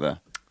was one of the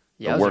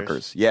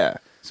workers. Yeah.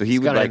 So he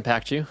would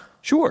impact you.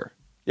 Sure.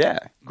 Yeah.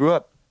 Grew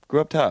up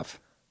tough.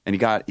 And he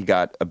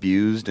got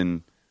abused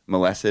and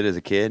molested as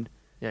a kid.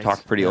 Yikes.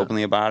 Talked pretty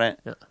openly about it.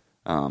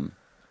 Yeah.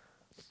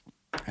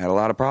 Had a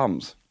lot of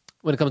problems.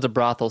 When it comes to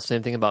brothels,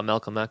 same thing about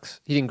Malcolm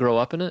X. He didn't grow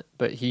up in it,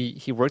 but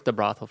he worked the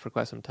brothel for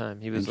quite some time.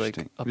 He was like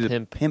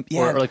a pimp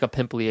or like a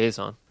pimp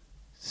liaison.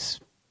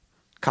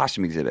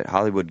 Costume exhibit,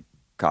 Hollywood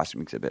costume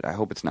exhibit. I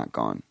hope it's not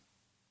gone.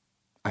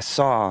 I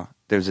saw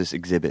there's this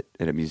exhibit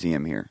at a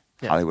museum here,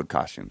 Hollywood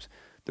costumes.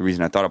 The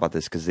reason I thought about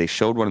this because they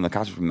showed one of the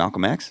costumes from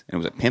Malcolm X, and it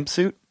was a pimp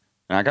suit,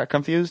 and I got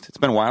confused. It's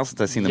been a while since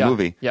I've seen the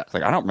movie. Yeah. It's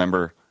like I don't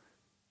remember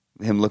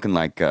him looking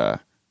like the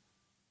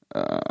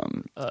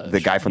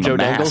guy from Joe The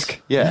Mask.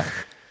 Dangles? Yeah.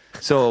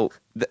 So,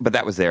 but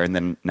that was there, and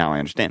then now I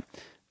understand.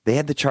 They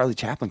had the Charlie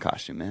Chaplin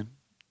costume, man.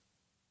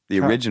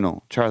 The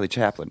original Charlie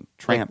Chaplin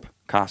tramp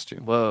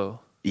costume. Whoa.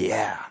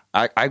 Yeah.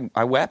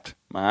 I wept.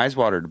 My eyes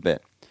watered a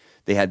bit.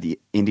 They had the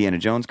Indiana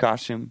Jones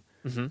costume,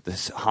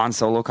 the Han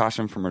Solo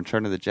costume from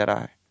Return of the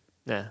Jedi,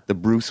 the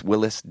Bruce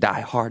Willis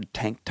Die Hard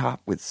tank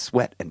top with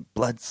sweat and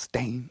blood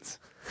stains.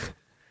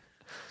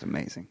 It's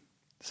amazing.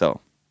 So,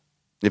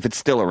 if it's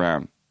still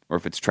around or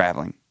if it's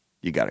traveling,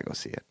 you got to go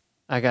see it.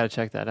 I got to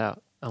check that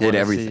out. I did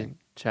everything.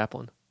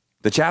 Chaplin.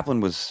 The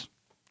Chaplin was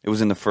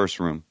in the first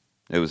room.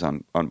 It was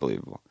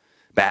unbelievable.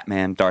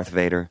 Batman, Darth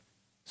Vader,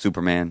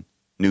 Superman,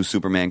 new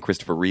Superman,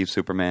 Christopher Reeve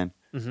Superman.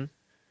 Mm-hmm.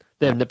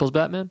 They have nipples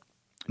Batman?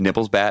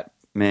 Nipples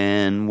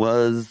Batman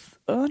was...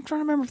 I'm trying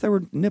to remember if there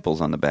were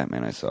nipples on the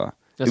Batman I saw.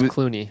 That's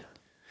Clooney.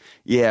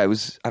 Yeah, it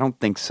was... I don't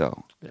think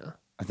so. Yeah.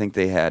 I think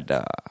they had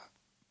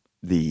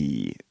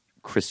the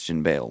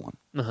Christian Bale one.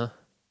 Uh-huh.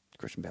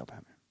 Christian Bale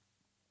Batman.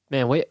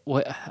 Man, wait,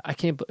 what? I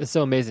can't... It's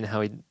so amazing how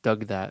he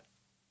dug that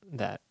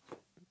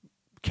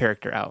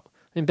character out.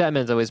 mean,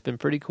 Batman's always been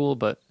pretty cool,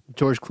 but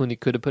George Clooney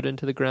could have put it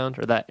into the ground,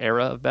 or that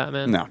era of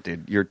Batman. No,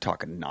 dude, you're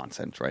talking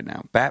nonsense right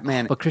now.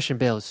 Batman... But Christian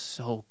Bale is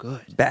so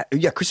good.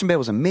 Christian Bale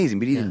was amazing,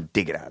 but he didn't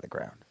dig it out of the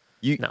ground.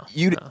 No.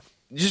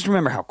 Just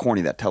remember how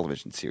corny that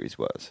television series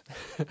was.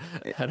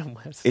 Adam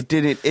West. It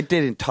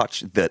didn't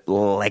touch the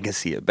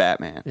legacy of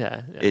Batman.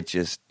 Yeah. It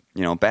just,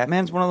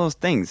 Batman's one of those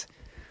things.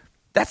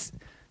 That's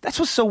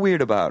what's so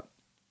weird about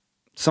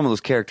some of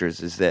those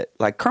characters is that,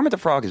 like, Kermit the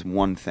Frog is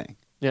one thing.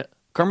 Yeah.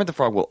 Kermit the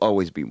Frog will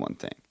always be one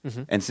thing.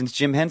 Mm-hmm. And since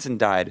Jim Henson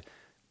died,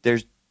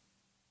 they're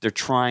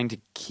trying to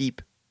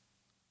keep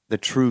the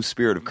true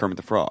spirit of Kermit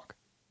the Frog.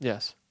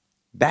 Yes.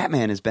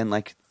 Batman has been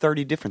like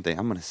 30 different things.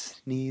 I'm going to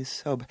sneeze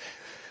so bad.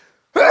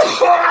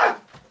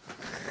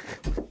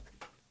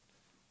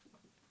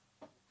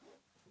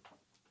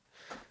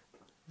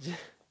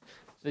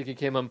 Think you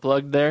came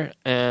unplugged there,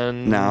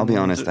 and No, I'll be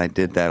honest. I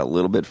did that a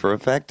little bit for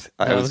effect.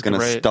 I was going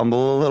to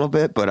stumble a little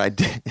bit, but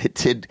it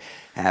did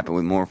happen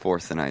with more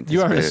force than I anticipated.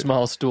 You are on a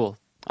small stool.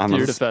 I'm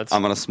your defense.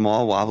 I'm on a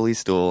small wobbly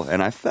stool,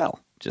 and I fell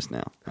just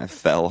now. I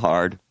fell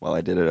hard while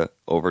I did an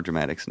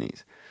over-dramatic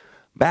sneeze.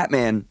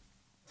 Batman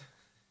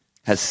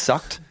has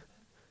sucked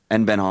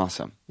and been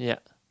awesome. Yeah.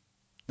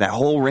 That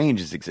whole range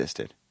has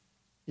existed.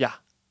 Yeah.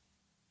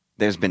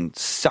 There's been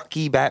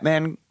sucky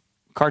Batman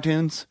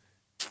cartoons,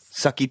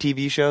 sucky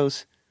TV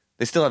shows.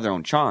 They still have their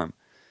own charm.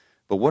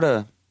 But what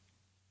a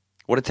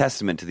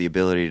testament to the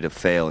ability to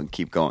fail and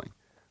keep going.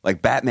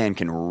 Like, Batman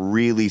can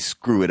really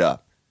screw it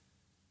up,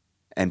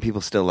 and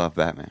people still love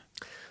Batman.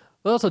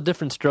 Well, also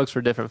different strokes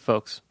for different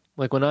folks.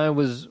 Like when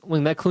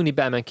that Clooney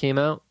Batman came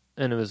out,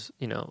 and it was,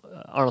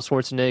 Arnold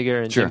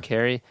Schwarzenegger and Sure. Jim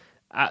Carrey,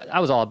 I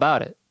was all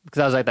about it. Because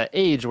I was at that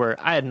age where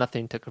I had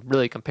nothing to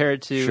really compare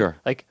it to. Sure.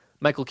 Like,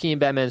 Michael Keaton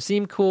Batman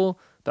seemed cool,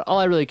 but all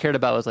I really cared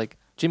about was, like,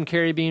 Jim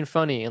Carrey being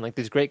funny and, like,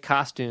 these great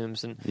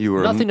costumes. And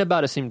nothing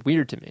about it seemed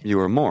weird to me. You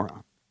were a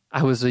moron.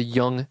 I was a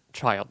young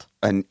child.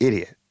 An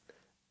idiot.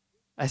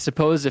 I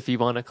suppose if you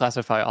want to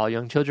classify all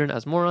young children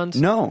as morons.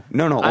 No.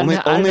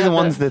 Only the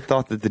ones that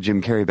thought that the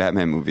Jim Carrey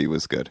Batman movie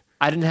was good.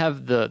 I didn't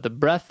have the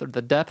breadth or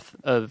the depth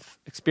of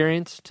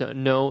experience to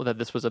know that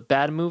this was a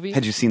bad movie.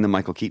 Had you seen the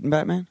Michael Keaton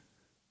Batman?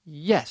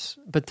 Yes,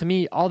 but to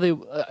me,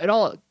 it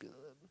all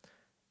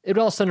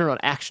centered on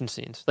action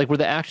scenes. Like, were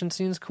the action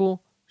scenes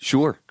cool?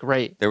 Sure.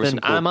 Great. There was then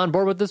some cool... I'm on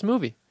board with this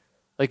movie.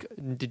 Like,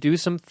 to do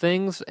some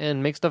things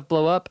and make stuff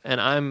blow up, and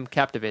I'm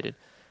captivated.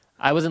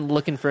 I wasn't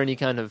looking for any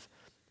kind of,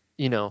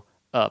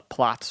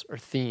 plots or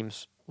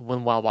themes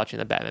while watching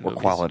the Batman movies.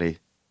 Or quality.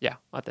 Yeah,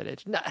 at that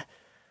age. Nah.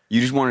 You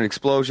just wanted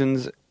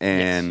explosions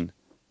and...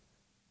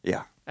 Yes.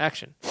 Yeah.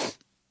 Action.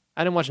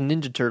 I didn't watch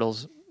Ninja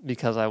Turtles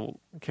because I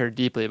cared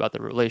deeply about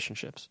the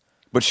relationships.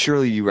 But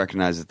surely you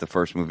recognize that the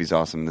first movie's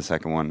awesome, the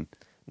second one...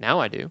 Now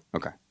I do.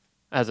 Okay.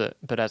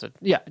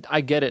 Yeah,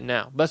 I get it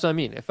now. That's what I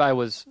mean. If I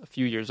was a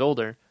few years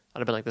older, I'd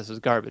have been like, this is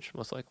garbage,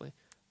 most likely.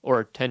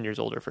 Or 10 years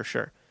older for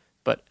sure.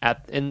 But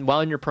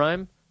while in your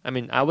prime, I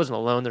mean, I wasn't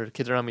alone. There were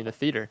kids around me in the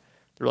theater.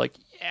 They were like,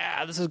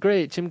 yeah, this is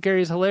great. Jim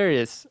Carrey's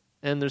hilarious.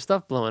 And there's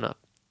stuff blowing up.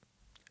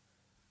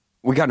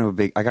 I got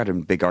in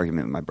a big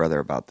argument with my brother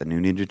about the new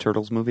Ninja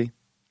Turtles movie.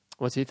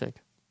 What's he think?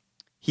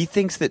 He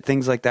thinks that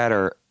things like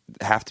that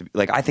have to be...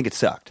 Like, I think it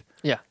sucked.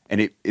 Yeah.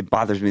 And it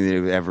bothers me that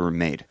it was ever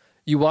made.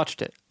 You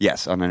watched it?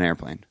 Yes, on an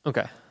airplane.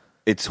 Okay.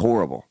 It's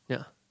horrible.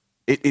 Yeah.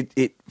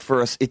 It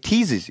for us, it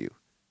teases you.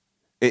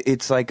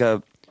 It's like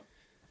a...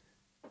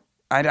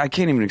 I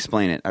can't even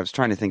explain it. I was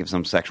trying to think of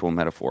some sexual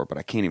metaphor, but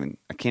I can't even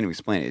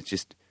explain it. It's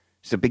just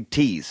a big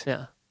tease.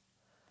 Yeah.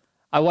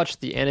 I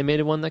watched the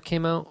animated one that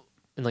came out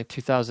in like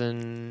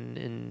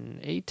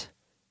 2008,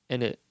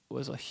 and it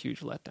was a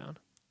huge letdown.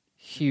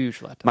 Huge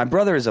letdown. My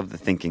brother is of the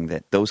thinking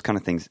that those kind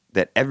of things,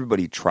 that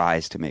everybody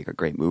tries to make a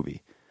great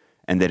movie,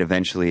 and that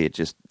eventually it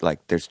just,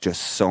 like, there's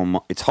just so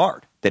much, it's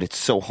hard, that it's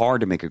so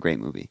hard to make a great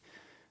movie,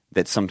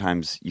 that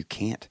sometimes you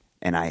can't,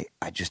 and I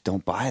just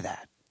don't buy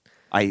that.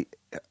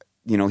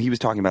 He was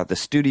talking about the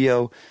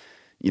studio,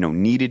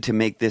 needed to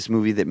make this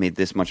movie that made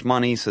this much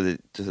money so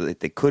that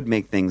they could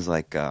make things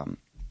like,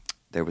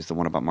 there was the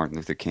one about Martin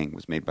Luther King,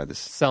 was made by this...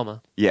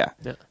 Selma. Yeah.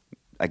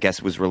 I guess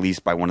it was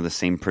released by one of the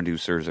same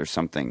producers or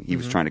something. He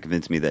was trying to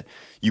convince me that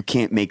you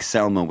can't make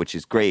Selma, which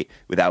is great,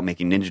 without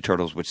making Ninja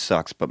Turtles, which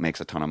sucks but makes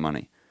a ton of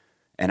money.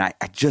 And I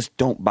just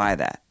don't buy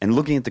that. And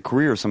looking at the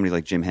career of somebody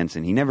like Jim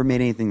Henson, he never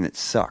made anything that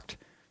sucked.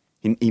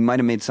 He might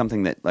have made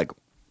something that, like,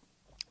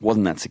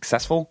 wasn't that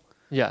successful.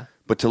 Yeah.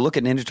 But to look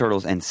at Ninja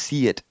Turtles and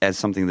see it as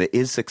something that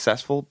is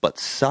successful but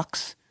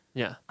sucks,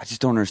 yeah, I just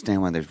don't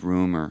understand why there's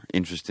room or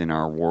interest in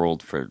our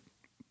world for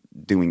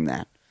doing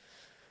that.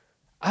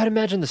 I'd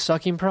imagine the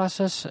sucking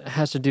process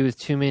has to do with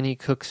too many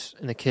cooks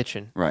in the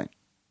kitchen. Right.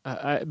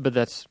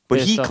 But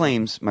he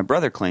claims, my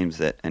brother claims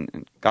that,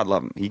 and God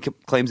love him, he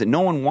claims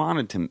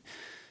that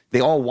they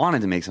all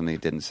wanted to make something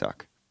that didn't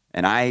suck.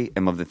 And I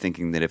am of the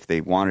thinking that if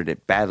they wanted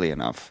it badly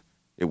enough,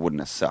 it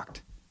wouldn't have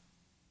sucked.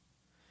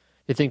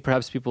 You think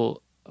perhaps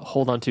people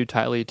hold on too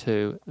tightly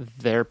to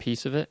their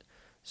piece of it,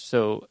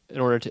 so in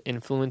order to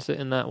influence it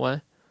in that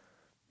way?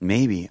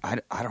 Maybe.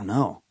 I don't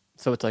know.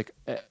 So it's like,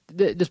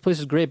 this place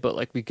is great, but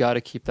like we got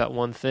to keep that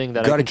one thing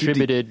that I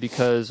contributed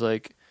because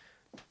like,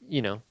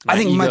 you know, I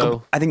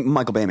think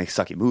Michael Bay makes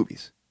sucky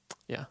movies.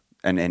 Yeah.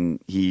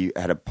 And he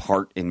had a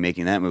part in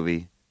making that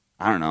movie.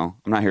 I don't know.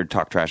 I'm not here to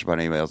talk trash about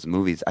anybody else's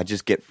movies. I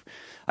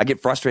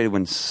get frustrated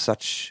when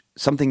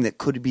something that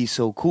could be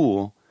so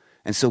cool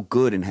and so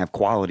good and have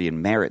quality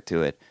and merit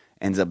to it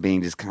ends up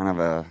being just kind of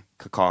a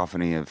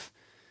cacophony of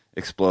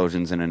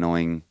explosions and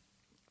annoying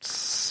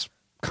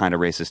kind of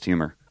racist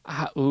humor.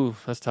 Ooh,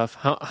 that's tough.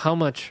 How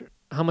much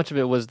of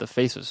it was the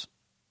faces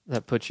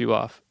that put you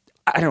off?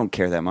 I don't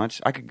care that much.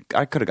 I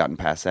could have gotten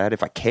past that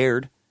if I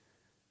cared.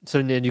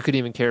 So then you couldn't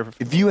even care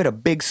if you had a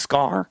big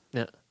scar.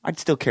 Yeah. I'd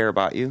still care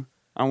about you.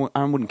 I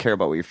wouldn't care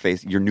about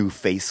what your new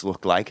face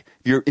looked like.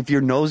 If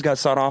your nose got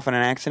sawed off in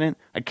an accident,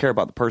 I'd care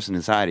about the person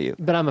inside of you.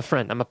 But I'm a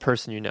friend. I'm a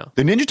person, you know.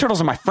 The Ninja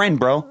Turtles are my friend,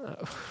 bro.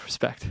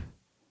 Respect.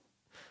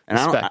 And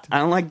I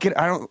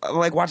don't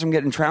like watching them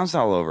getting trounced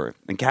all over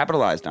and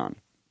capitalized on.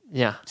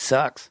 Yeah, it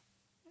sucks.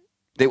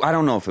 I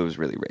don't know if it was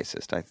really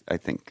racist. I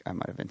think I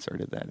might have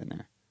inserted that in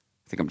there.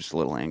 I think I'm just a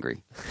little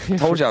angry. I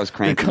told you I was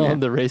cranky. Calling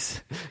the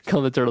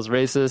turtles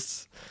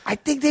racists. I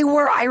think they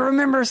were. I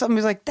remember something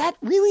was like that.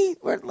 Really,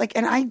 like,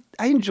 and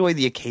I enjoy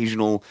the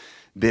occasional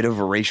bit of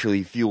a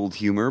racially fueled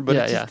humor, but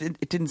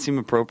it didn't seem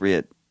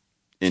appropriate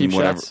in cheap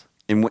whatever. Shots.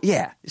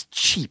 It's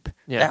cheap.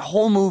 Yeah. That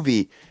whole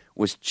movie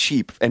was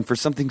cheap, and for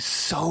something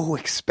so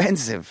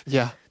expensive,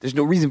 there's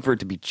no reason for it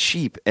to be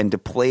cheap and to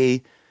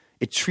play.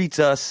 It treats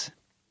us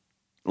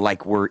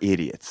like we're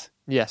idiots.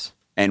 Yes,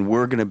 and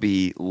we're gonna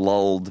be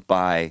lulled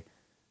by.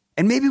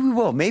 And maybe we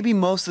will. Maybe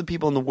most of the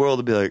people in the world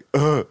will be like,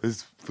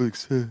 it's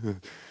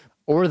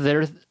or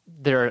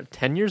they're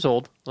 10 years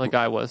old, like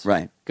I was,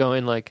 right?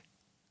 Going like,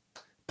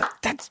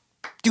 but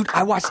dude.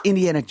 I watched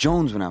Indiana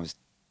Jones when I was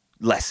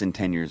less than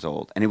 10 years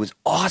old, and it was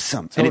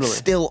awesome, and it's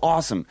still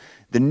awesome.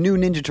 The new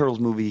Ninja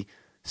Turtles movie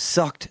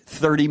sucked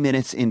 30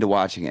 minutes into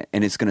watching it,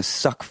 and it's going to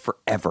suck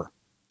forever.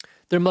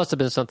 There must have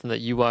been something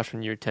that you watched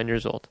when you were 10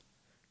 years old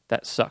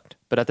that sucked,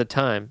 but at the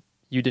time,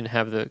 you didn't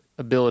have the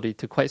ability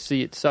to quite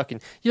see it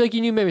sucking. You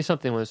knew maybe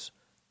something was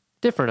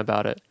different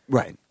about it,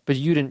 right? But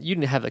you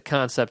didn't have the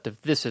concept of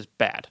this is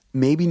bad.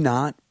 Maybe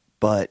not,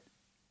 but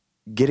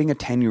getting a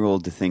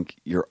 10-year-old to think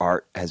your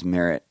art has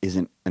merit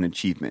isn't an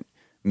achievement.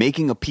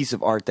 Making a piece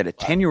of art that a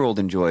 10-year-old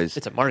enjoys,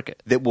 it's a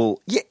market that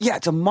will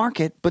it's a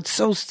market, but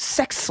so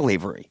sex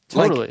slavery.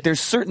 Totally. Like, there's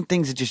certain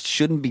things that just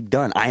shouldn't be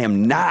done. I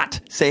am not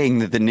saying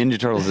that the Ninja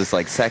Turtles is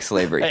like sex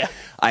slavery.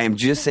 I am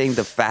just saying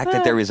the fact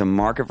that there is a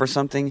market for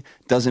something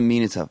doesn't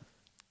mean it's a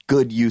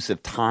good use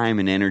of time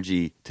and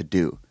energy to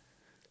do.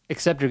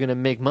 Except you're going to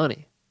make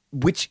money.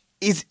 Which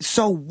is,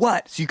 so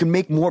what? So you can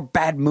make more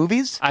bad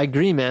movies? I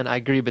agree, man. I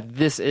agree. But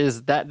that's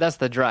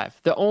the drive.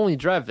 The only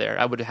drive there,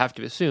 I would have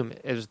to assume,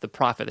 is the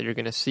profit that you're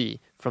going to see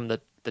from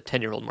the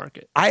 10-year-old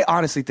market. I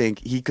honestly think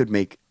he could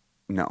make...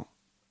 No.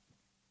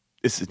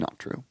 This is not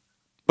true.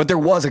 But there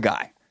was a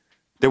guy.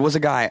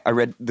 I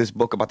read this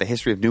book about the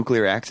history of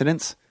nuclear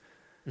accidents.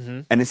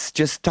 Mm-hmm. And it's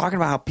just talking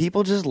about how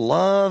people just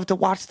love to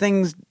watch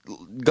things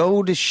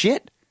go to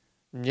shit.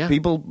 Yeah.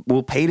 People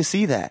will pay to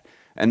see that.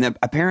 And then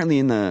apparently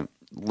in the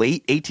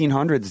late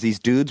 1800s, these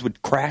dudes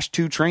would crash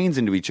 2 trains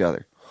into each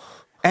other.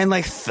 And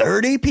like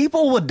 30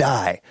 people would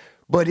die.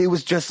 But it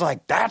was just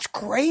like, that's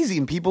crazy.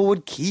 And people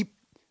would keep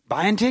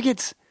buying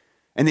tickets.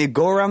 And they'd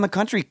go around the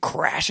country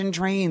crashing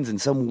trains. And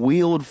some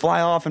wheel would fly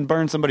off and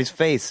burn somebody's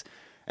face.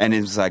 And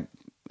it was like,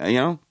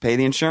 pay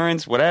the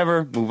insurance,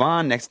 whatever, move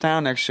on, next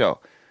town, next show.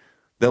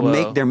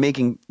 They're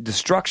making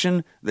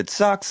destruction that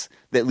sucks,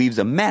 that leaves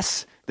a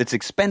mess, that's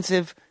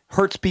expensive,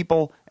 hurts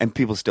people, and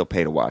people still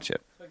pay to watch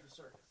it.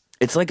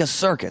 It's like a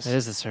circus. It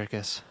is a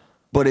circus.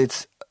 But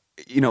it's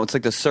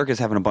like the circus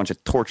having a bunch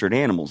of tortured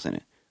animals in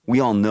it.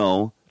 We all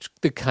know.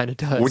 It kind of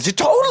does. Which it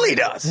totally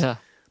does. Yeah.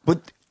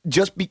 But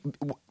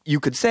you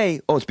could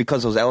say, it's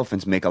because those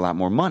elephants make a lot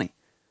more money.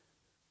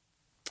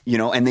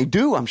 And they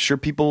do. I'm sure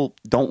people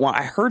don't want...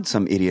 I heard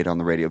some idiot on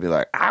the radio be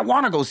like, I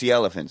want to go see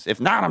elephants.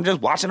 If not, I'm just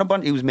watching a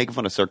bunch... He was making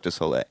fun of Cirque du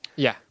Soleil.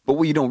 Yeah. But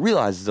what you don't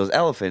realize is those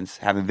elephants,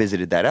 having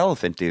visited that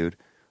elephant dude,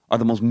 are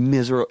the most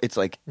miserable... It's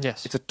like...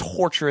 Yes. It's a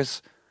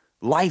torturous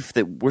life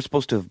that we're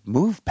supposed to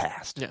move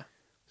past. Yeah.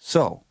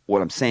 So,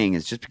 what I'm saying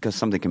is just because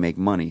something can make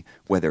money,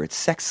 whether it's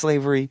sex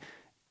slavery,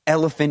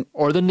 elephant...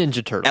 Or the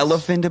Ninja Turtles.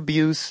 Elephant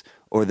abuse,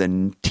 or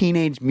the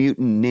Teenage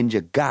Mutant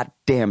Ninja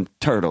goddamn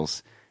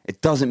Turtles... It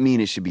doesn't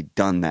mean it should be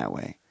done that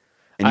way.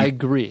 And I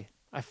agree.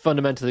 I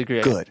fundamentally agree.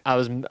 Good.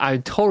 I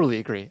totally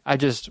agree.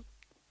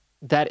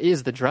 That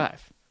is the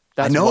drive.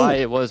 That's why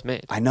it was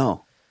made. I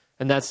know.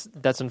 And that's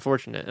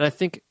unfortunate. And I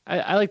think,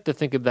 I like to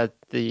think of that,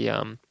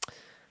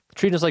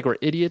 treating us like we're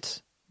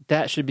idiots,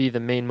 that should be the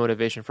main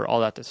motivation for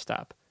all that to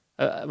stop.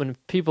 When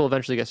people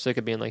eventually get sick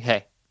of being like,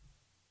 hey,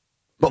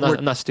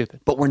 I'm not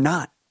stupid. But we're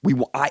not.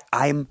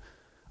 I'm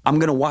going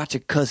to watch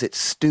it because it's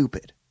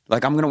stupid.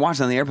 Like, I'm going to watch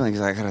it on the airplane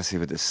because I got to see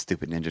what this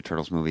stupid Ninja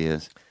Turtles movie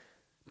is.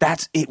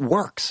 It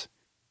works.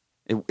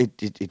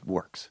 It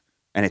works.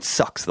 And it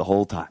sucks the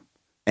whole time.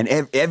 And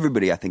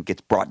everybody, I think, gets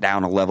brought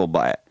down a level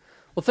by it.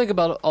 Well, think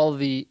about all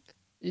the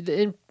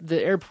The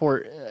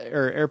airport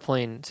or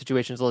airplane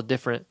situation is a little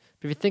different.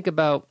 But if you think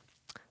about,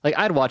 like,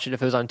 I'd watch it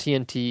if it was on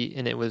TNT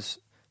and it was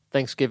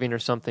Thanksgiving or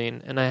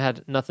something, and I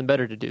had nothing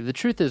better to do. The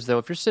truth is, though,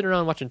 if you're sitting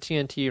around watching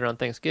TNT around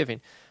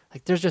Thanksgiving,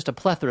 like, there's just a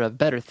plethora of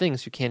better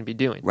things you can be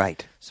doing.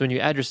 Right. So when you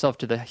add yourself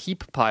to the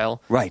heap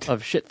pile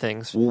of shit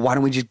things, well, why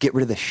don't we just get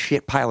rid of the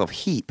shit pile of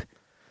heap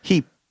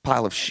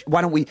pile of shit?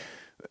 Why don't we?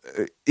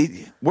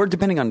 We're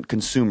depending on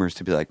consumers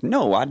to be like,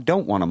 no, I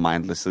don't want to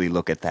mindlessly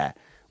look at that.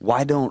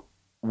 Why don't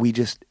we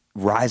just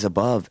rise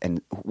above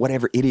and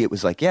whatever idiot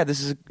was like, yeah,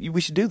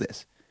 we should do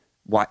this.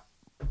 Why?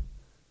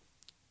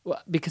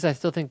 Well, because I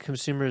still think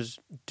consumers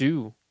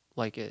do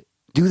like it.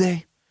 Do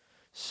they?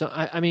 So,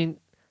 I mean,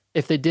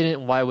 if they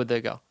didn't, why would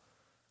they go?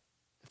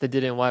 If they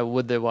didn't, why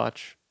would they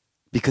watch?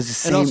 Because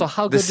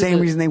the same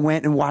reason they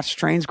went and watched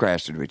trains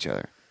crash into each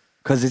other.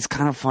 Because it's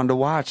kind of fun to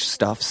watch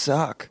stuff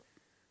suck.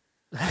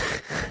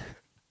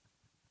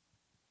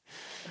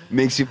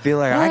 Makes you feel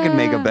like I could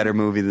make a better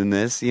movie than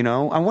this, you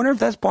know? I wonder if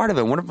that's part of it.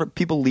 I wonder if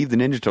people leave the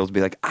Ninja Turtles and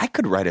be like, I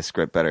could write a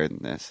script better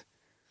than this.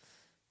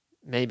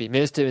 Maybe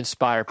it's to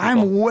inspire people.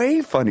 I'm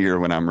way funnier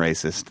when I'm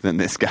racist than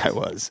this guy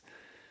was.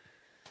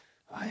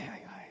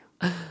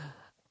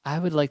 I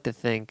would like to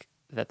think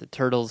that the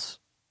Turtles,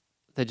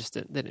 they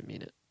didn't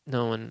mean it.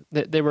 No one,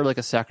 they were like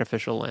a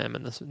sacrificial lamb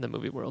in the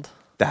movie world.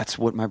 That's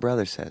what my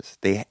brother says.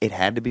 It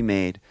had to be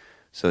made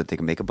so that they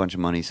can make a bunch of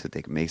money, so that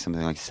they can make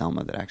something like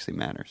Selma that actually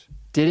matters.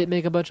 Did it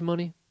make a bunch of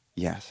money?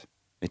 Yes,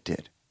 it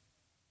did.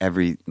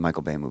 Every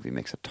Michael Bay movie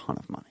makes a ton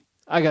of money.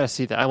 I got to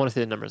see that. I want to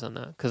see the numbers on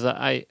that, because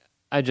I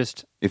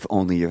just... If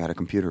only you had a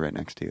computer right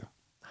next to you.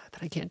 Then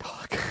I can't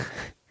talk. Would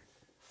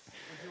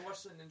you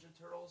watch the Ninja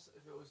Turtles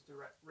if it was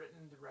written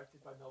and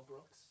directed by Mel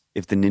Brooks?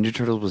 If the Ninja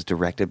Turtles was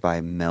directed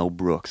by Mel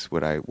Brooks,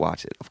 would I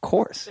watch it? Of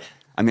course.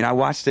 I mean, I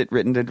watched it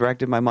written and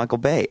directed by Michael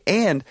Bay.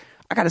 And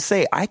I got to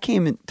say, I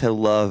came to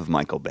love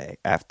Michael Bay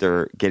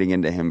after getting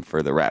into him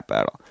for the rap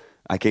battle.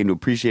 I came to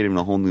appreciate him in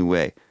a whole new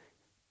way.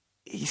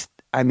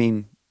 I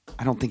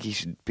don't think he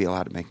should be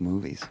allowed to make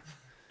movies.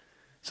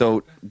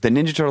 So the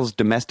Ninja Turtles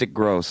domestic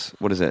gross,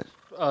 what is it?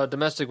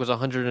 Domestic was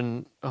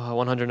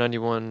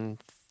 191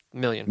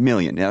 million.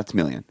 Million, yeah, that's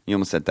million. You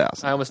almost said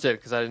 1,000. I almost did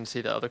because I didn't see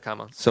the other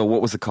comma. So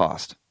what was the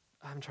cost?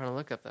 I'm trying to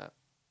look up that.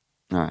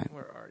 All right.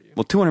 Where are you?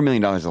 Well, $200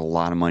 million is a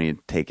lot of money to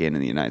take in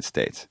the United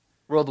States.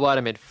 Worldwide,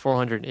 I made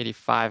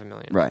 485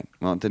 million. Right.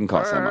 Well, it didn't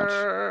cost that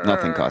much.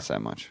 Nothing costs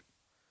that much.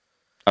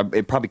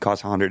 It probably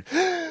costs 100.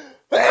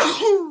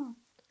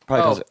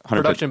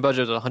 Production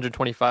budget was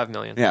 125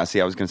 million. Yeah, see,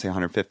 I was going to say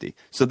 150.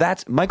 So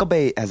Michael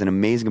Bay has an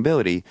amazing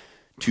ability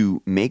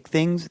to make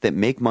things that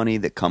make money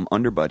that come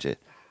under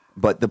budget.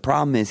 But the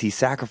problem is he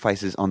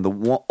sacrifices on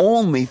the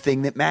only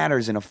thing that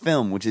matters in a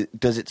film, which is,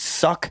 does it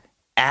suck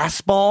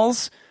ass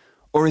balls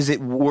or is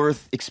it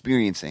worth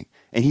experiencing?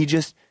 And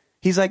he's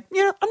like,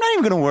 I'm not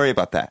even going to worry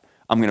about that.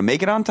 I'm going to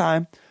make it on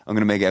time. I'm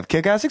going to have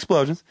kick-ass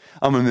explosions.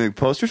 I'm going to make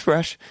posters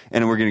fresh,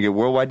 and we're going to get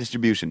worldwide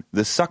distribution.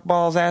 The suck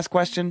balls ass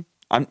question,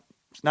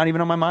 it's not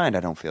even on my mind, I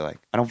don't feel like.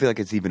 I don't feel like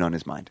it's even on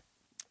his mind.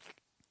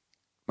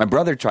 My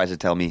brother tries to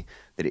tell me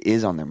that it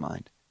is on their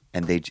mind,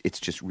 and it's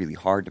just really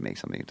hard to make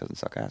something that doesn't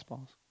suck ass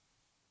balls.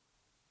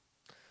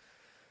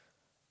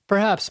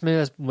 Perhaps.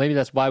 Maybe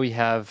that's why we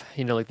have,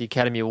 like the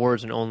Academy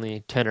Awards and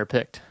only 10 are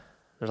picked.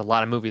 There's a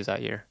lot of movies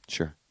that year.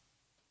 Sure.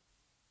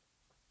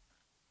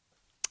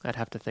 I'd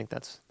have to think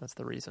that's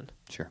the reason.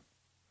 Sure.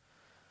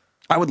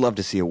 I would love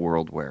to see a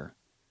world where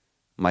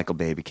Michael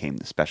Bay became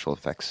the special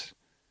effects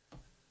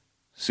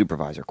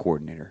supervisor,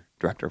 coordinator,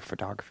 director of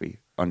photography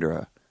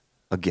under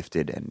a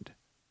gifted and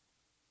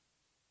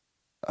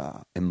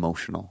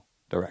emotional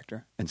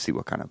director and see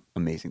what kind of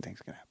amazing things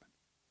can happen.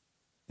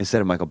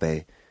 Instead of Michael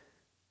Bay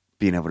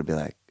being able to be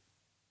like,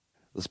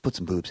 let's put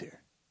some boobs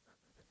here.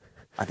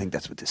 I think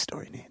that's what this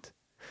story needs.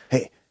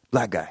 Hey,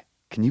 black guy,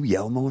 can you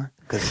yell more?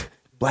 Because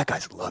black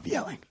guys love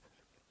yelling.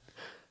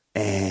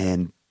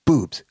 And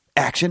boobs,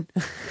 action.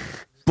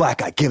 Black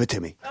guy, give it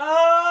to me.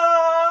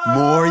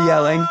 More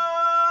yelling,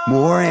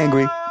 more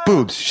angry.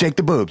 Boobs, shake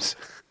the boobs.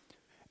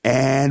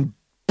 And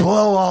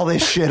blow all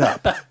this shit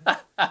up.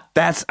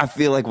 That's, I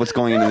feel like, what's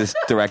going into this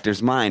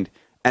director's mind.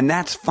 And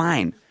that's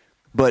fine.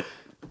 But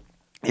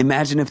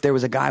imagine if there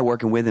was a guy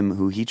working with him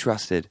who he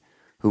trusted,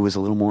 who was a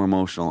little more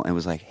emotional and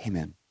was like, hey,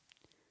 man,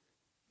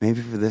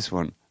 maybe for this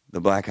one, the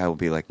black guy will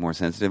be like more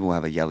sensitive. We'll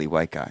have a yelly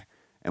white guy.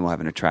 And we'll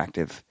have an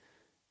attractive,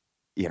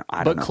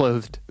 I don't know. But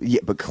clothed. Yeah,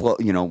 but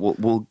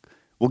we'll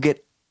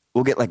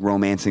get like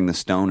Romancing the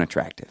Stone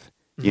attractive.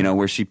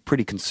 Where she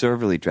pretty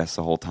conservatively dressed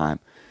the whole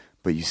time,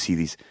 but you see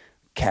these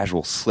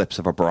casual slips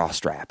of a bra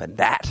strap, and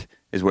that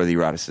is where the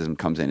eroticism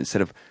comes in.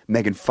 Instead of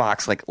Megan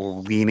Fox like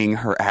leaning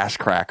her ass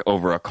crack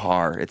over a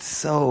car, it's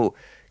so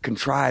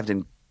contrived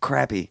and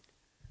crappy.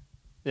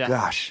 Yeah.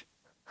 Gosh.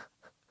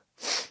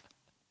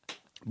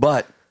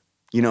 But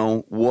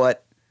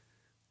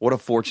what a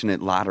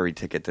fortunate lottery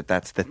ticket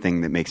that's the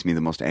thing that makes me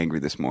the most angry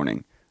this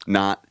morning.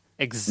 Not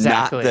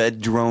the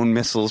drone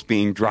missiles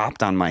being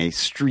dropped on my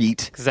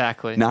street.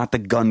 Exactly. Not the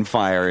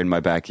gunfire in my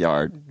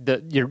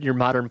backyard. Your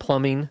modern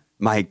plumbing.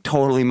 My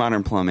totally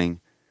modern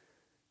plumbing.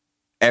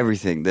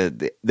 everything.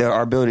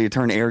 Our ability to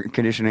turn air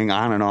conditioning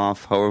on and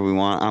off however we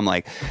want. I'm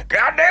like,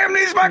 God damn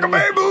these Michael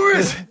Bay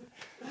movies.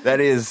 That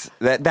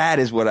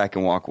is what I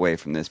can walk away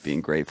from this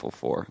being grateful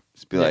for.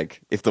 Just be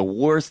like, if the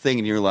worst thing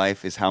in your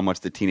life is how much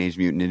the Teenage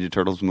Mutant Ninja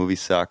Turtles movie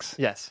sucks,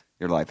 yes,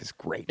 your life is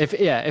great.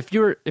 If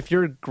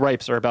your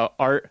gripes are about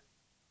art,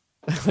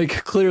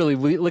 like clearly,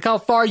 look how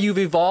far you've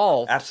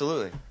evolved.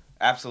 Absolutely.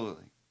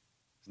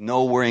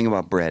 No worrying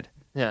about bread.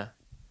 Yeah.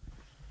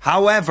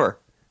 However,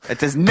 that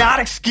does not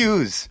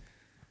excuse.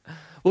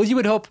 Well, you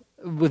would hope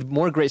with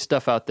more great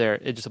stuff out there,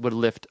 it just would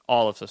lift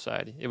all of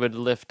society. It would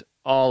lift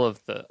all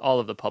of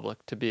the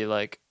public to be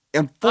like,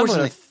 unfortunately, I'm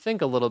going to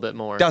think a little bit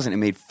more. It doesn't. It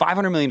made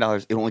 $500 million.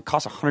 It only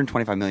cost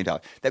 $125 million.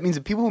 That means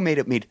the people who made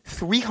it made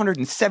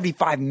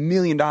 $375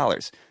 million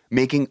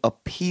making a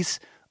piece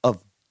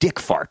of dick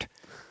fart.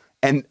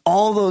 And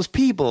all those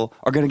people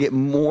are going to get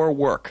more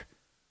work.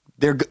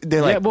 They're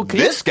like,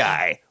 this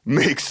guy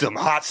makes some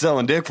hot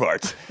selling dick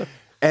farts.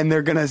 And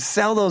they're going to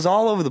sell those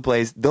all over the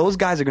place. Those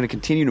guys are going to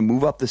continue to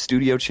move up the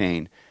studio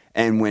chain.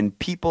 And when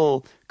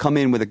people come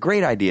in with a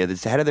great idea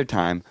that's ahead of their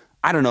time,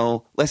 I don't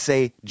know, let's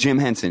say Jim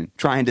Henson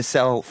trying to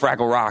sell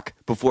Fraggle Rock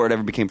before it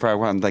ever became Fraggle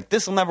Rock. I'm like,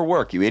 this will never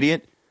work, you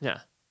idiot. Yeah.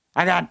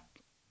 I got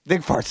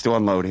dick farts to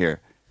unload here.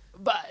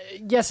 But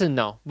yes and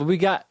no. But we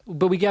got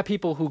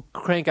people who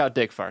crank out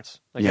dick farts.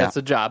 Like that's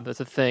a job, that's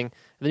a thing. And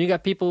then you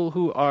got people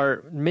who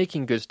are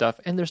making good stuff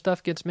and their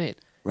stuff gets made.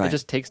 Right. It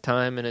just takes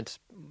time and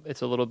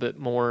it's a little bit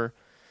more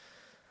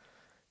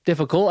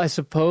difficult, I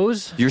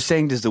suppose. You're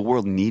saying does the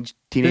world need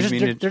Teenage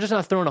Mutant? They're just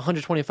not throwing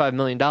 $125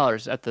 million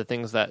at the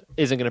things that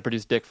isn't going to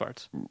produce dick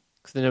farts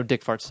because they know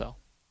dick farts sell.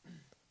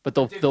 But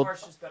they'll throw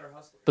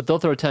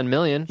 $10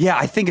 million. Yeah,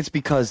 I think it's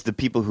because the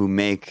people who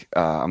make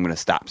I'm going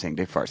to stop saying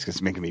dick farts because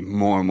it's making me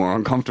more and more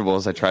uncomfortable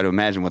as I try to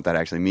imagine what that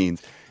actually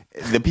means.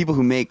 The people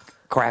who make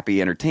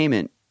crappy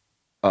entertainment,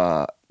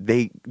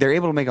 they're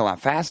able to make a lot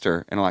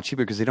faster and a lot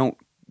cheaper because they don't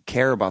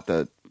care about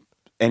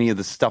any of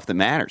the stuff that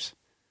matters.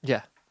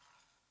 Yeah.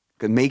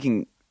 Because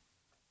making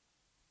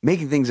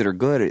things that are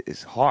good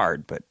is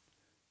hard, but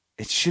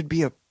it should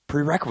be a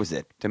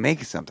prerequisite to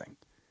make something.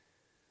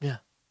 Yeah.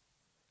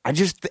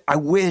 I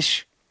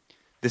wish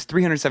this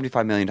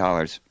 $375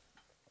 million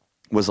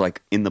was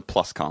like in the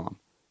plus column.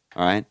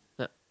 All right?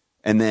 Yeah.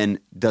 And then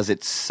does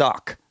it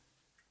suck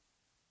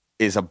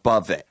is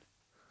above it.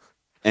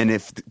 And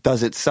if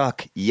does it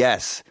suck,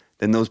 yes,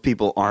 then those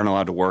people aren't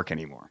allowed to work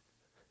anymore.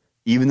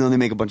 Even though they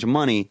make a bunch of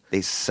money,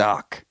 they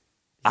suck.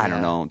 I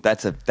don't know.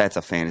 That's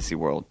a fantasy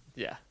world.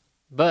 Yeah.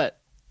 But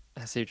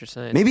I see what you're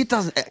saying. Maybe it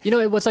doesn't. You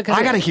know, what's like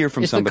I got to hear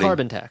from somebody. It's the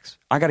carbon tax.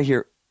 I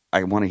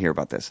want to hear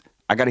about this.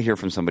 I got to hear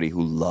from somebody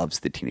who loves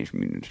the Teenage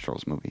Mutant Ninja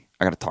Turtles movie.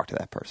 I got to talk to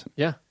that person.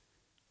 Yeah.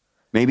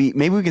 Maybe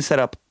we can set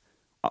up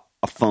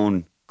a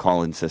phone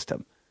call-in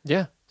system.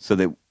 Yeah. So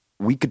that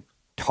we could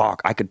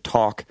talk. I could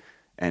talk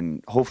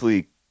and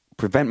hopefully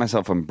prevent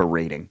myself from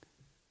berating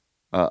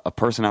a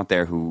person out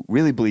there who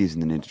really believes in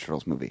the Ninja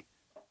Turtles movie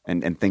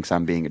and thinks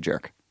I'm being a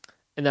jerk.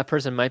 And that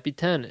person might be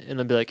 10 and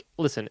they'll be like,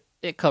 listen,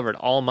 it covered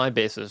all my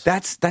bases.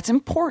 That's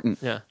important.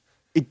 Yeah.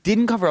 It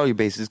didn't cover all your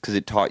bases because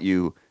it taught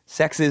you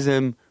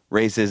sexism,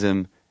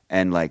 racism,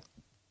 and like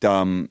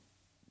dumb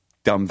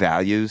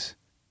values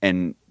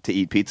and to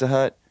eat Pizza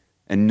Hut.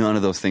 And none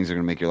of those things are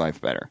going to make your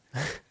life better.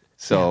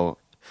 So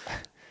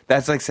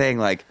that's like saying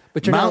like,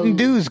 Mountain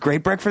Dew's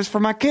great breakfast for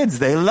my kids.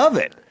 They love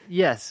it.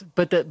 Yes,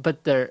 but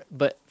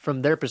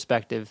from their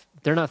perspective,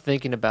 they're not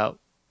thinking about.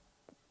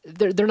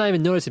 They're not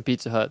even noticing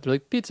Pizza Hut. They're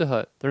like Pizza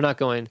Hut. They're not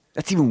going.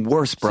 That's even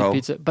worse, bro.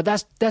 Pizza, but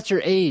that's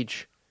your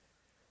age.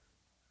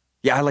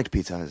 Yeah, I liked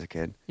Pizza Hut as a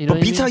kid. You know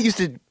but Pizza Hut used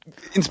to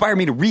inspire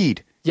me to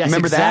read. Yes,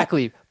 remember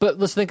exactly. that? But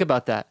let's think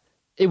about that.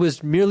 It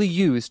was merely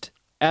used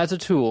as a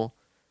tool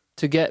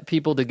to get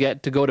people to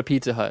go to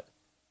Pizza Hut.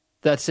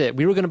 That's it.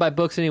 We were going to buy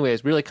books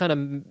anyways. We were like kind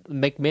of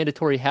make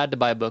mandatory had to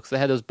buy books. They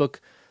had those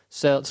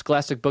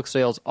scholastic book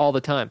sales all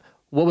the time.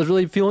 What was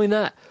really fueling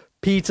that?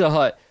 Pizza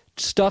Hut.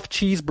 Stuffed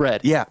cheese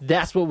bread. Yeah.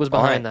 That's what was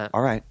behind that.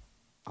 All right.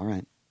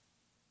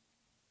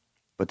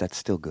 But that's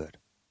still good.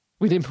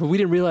 We didn't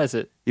realize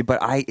it. Yeah, but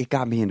it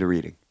got me into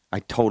reading. I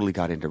totally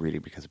got into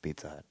reading because of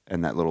Pizza Hut.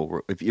 And that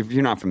little, if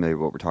you're not familiar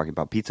with what we're talking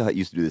about, Pizza Hut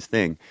used to do this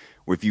thing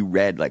where if you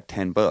read like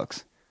 10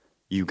 books,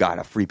 you got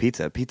a free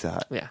pizza at Pizza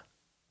Hut. Yeah.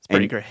 It's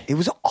pretty great. It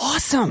was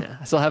awesome. Yeah.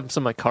 I still have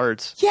some of my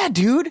cards. Yeah,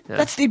 dude. Yeah.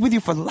 That stayed with you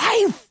for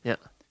life. Yeah.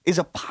 Is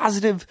a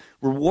positive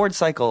reward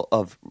cycle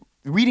of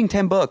reading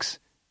 10 books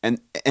and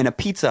a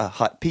Pizza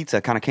Hut pizza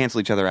kind of cancel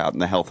each other out in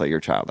the health of your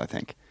child, I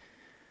think.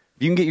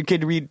 If you can get your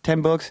kid to read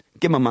 10 books,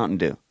 give him a Mountain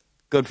Dew.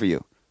 Good for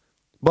you.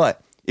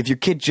 But if your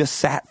kid just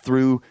sat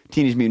through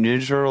Teenage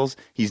Mutant Ninja Turtles,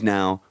 he's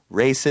now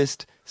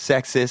racist,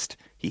 sexist,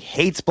 he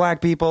hates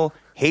black people,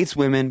 hates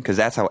women, because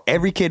that's how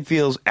every kid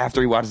feels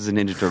after he watches a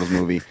Ninja Turtles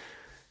movie.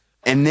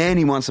 And then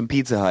he wants some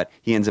Pizza Hut.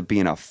 He ends up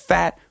being a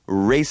fat,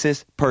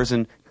 racist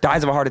person,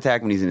 dies of a heart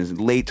attack when he's in his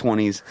late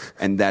 20s,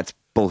 and that's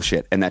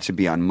bullshit. And that should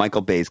be on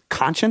Michael Bay's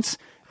conscience,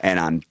 and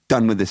I'm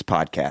done with this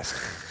podcast.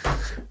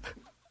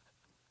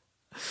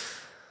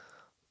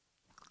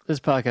 This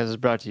podcast is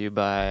brought to you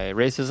by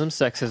racism,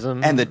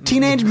 sexism, and the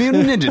Teenage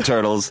Mutant Ninja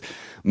Turtles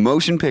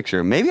motion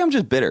picture. Maybe I'm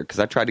just bitter because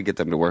I tried to get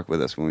them to work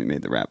with us when we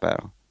made the rap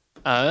battle.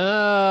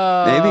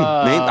 Oh.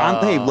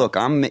 Maybe. Hey, look,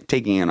 I'm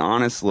taking an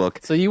honest look.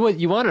 So you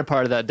wanted a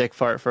part of that dick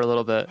fart for a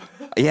little bit.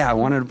 Yeah, I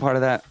wanted a part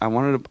of that.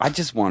 I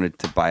just wanted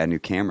to buy a new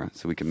camera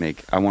so we could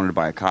I wanted to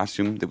buy a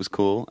costume that was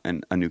cool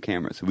and a new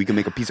camera so we can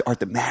make a piece of art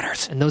that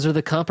matters. And those are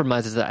the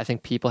compromises that I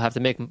think people have to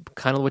make,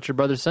 kind of what your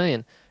brother's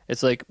saying.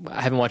 It's like,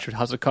 I haven't watched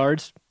House of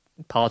Cards.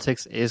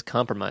 Politics is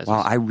compromises.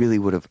 Well, I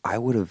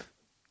would have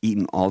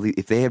eaten all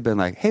if they had been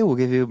like, hey, we'll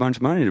give you a bunch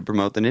of money to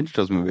promote the Ninja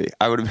Turtles movie,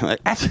 I would have been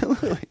like,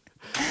 absolutely.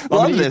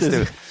 Love this,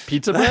 dude.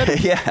 Pizza bread?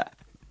 Yeah.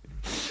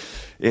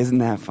 Isn't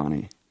that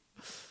funny?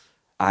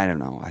 I don't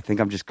know. I think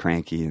I'm just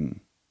cranky, and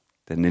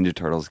the Ninja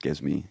Turtles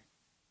gives me...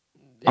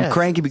 Yeah. I'm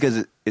cranky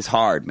because it's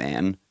hard,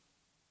 man.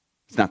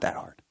 It's not that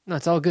hard. No,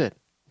 it's all good.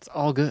 It's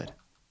all good.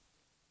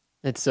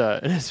 It's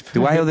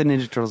Do I owe the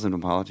Ninja Turtles an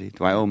apology?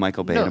 Do I owe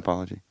Michael Bay an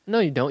apology? No,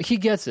 you don't. He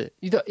gets it.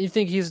 You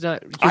think he's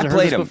not... I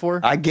played him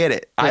before? I get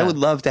it. Yeah. I would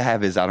love to have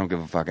his I don't give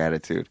a fuck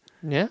attitude.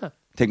 Yeah.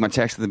 Take my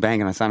checks to the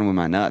bank and I sign them with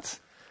my nuts.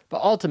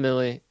 But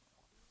ultimately...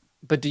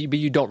 But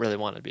you don't really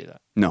want to be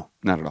that. No,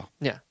 not at all.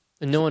 Yeah.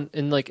 And no one,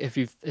 and like if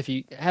you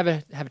have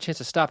a chance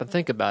to stop and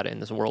think about it in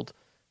this world,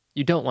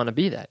 you don't want to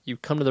be that. You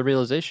come to the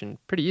realization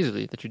pretty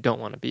easily that you don't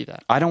want to be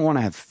that. I don't want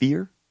to have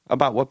fear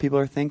about what people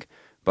are going to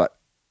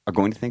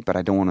think, but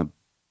I don't want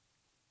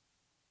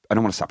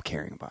to stop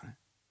caring about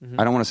it. Mm-hmm.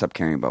 I don't want to stop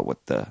caring about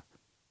what the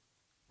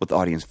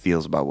audience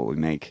feels about what we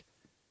make.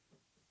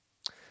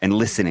 And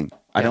listening.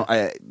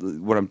 Yeah.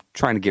 What I'm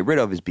trying to get rid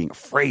of is being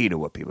afraid of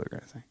what people are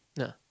going to think.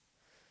 Yeah.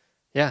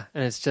 Yeah,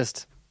 and it's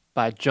just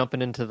by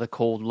jumping into the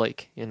cold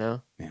lake, you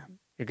know? Yeah.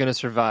 You're going to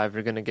survive,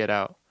 you're going to get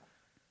out.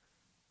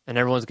 And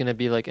everyone's going to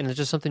be like, and it's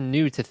just something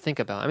new to think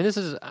about. I mean, this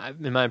is,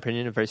 in my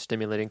opinion, a very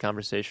stimulating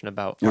conversation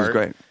about art. It was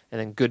great. And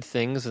then good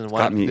things and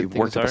why good things are. Got me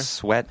worked up a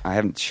sweat. I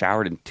haven't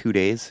showered in 2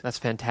 days. That's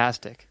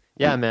fantastic.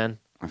 Yeah, man.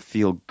 I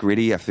feel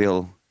gritty. I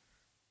feel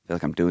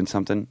like I'm doing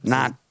something.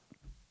 Not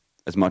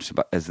as much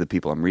as the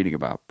people I'm reading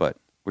about, but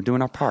we're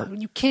doing our part. Are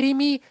you kidding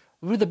me?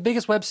 We're the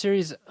biggest web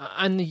series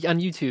on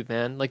YouTube,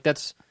 man. Like,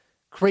 that's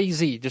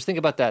crazy. Just think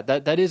about that.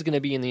 That is going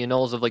to be in the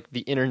annals of, like, the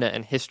internet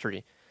and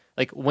history.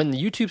 Like, when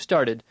YouTube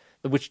started,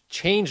 which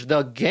changed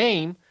the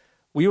game,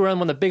 we were on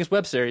one of the biggest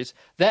web series.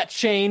 That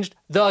changed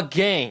the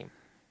game.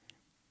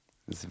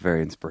 This is a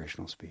very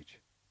inspirational speech.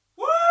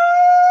 Woo!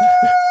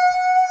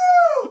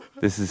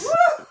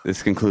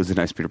 This concludes the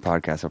Nice Peter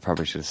podcast. I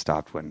probably should have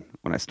stopped when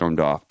I stormed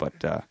off, but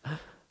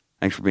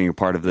thanks for being a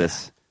part of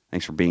this.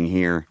 Thanks for being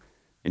here.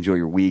 Enjoy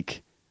your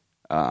week.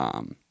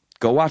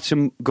 Go watch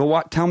some.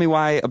 Tell me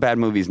why a bad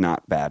movie is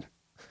not bad.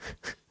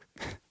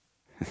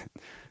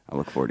 I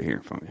look forward to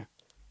hearing from you.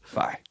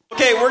 Bye.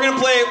 Okay, we're gonna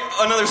play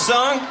another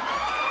song.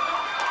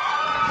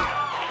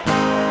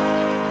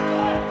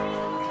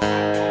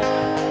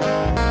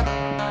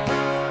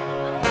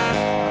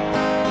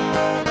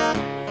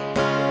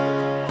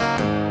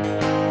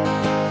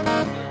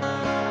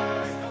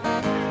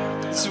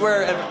 This is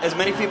where as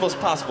many people as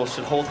possible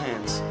should hold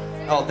hands.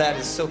 Oh, that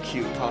is so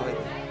cute, Polly.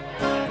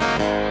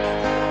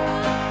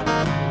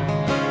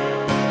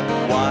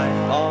 Why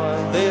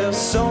are there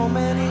so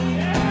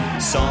many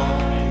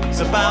songs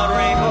about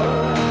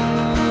rainbows?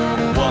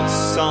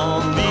 What's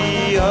on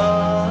the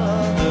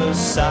other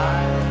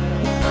side?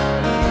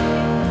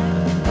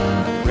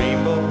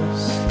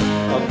 Rainbows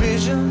are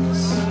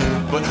visions,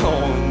 but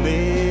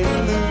only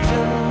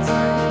illusions.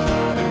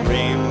 And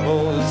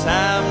rainbows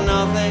have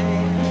nothing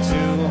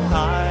to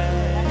hide.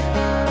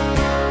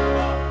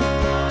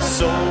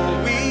 So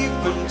we've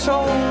been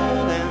told,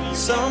 and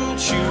some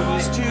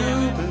choose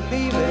to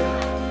believe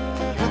it.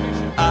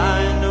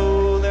 I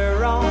know they're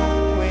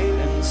wrong, wait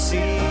and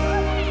see.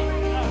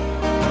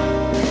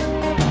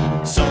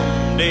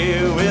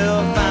 Someday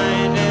we'll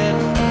find it,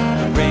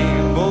 the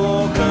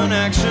rainbow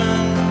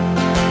connection,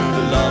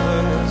 the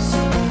lovers,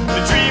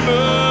 the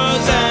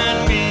dreamers,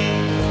 and me.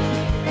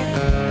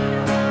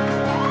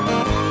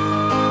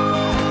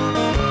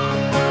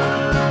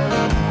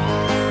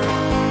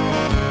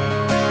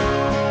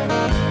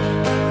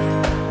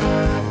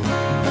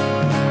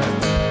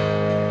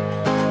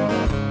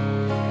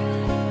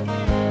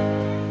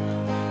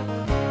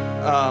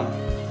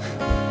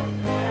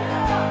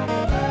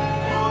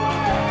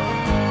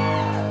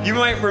 You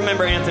might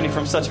remember Anthony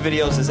from such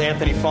videos as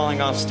Anthony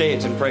falling off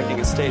stage and breaking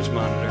a stage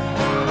monitor.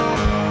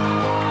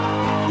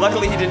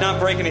 Luckily, he did not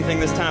break anything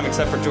this time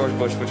except for George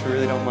Bush, which we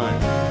really don't mind.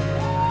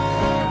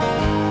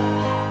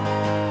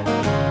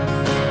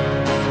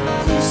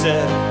 Who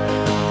said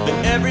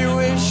that every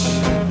wish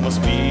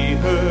must be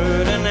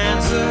heard and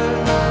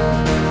answered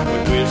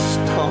when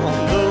wished on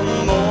the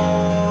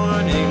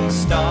morning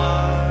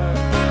star?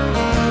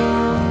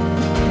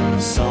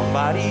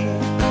 Somebody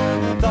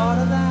thought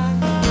of that.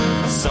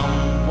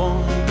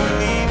 Someone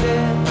believed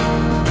it.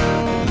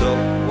 Look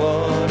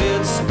what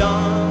it's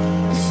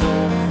done so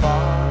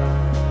far.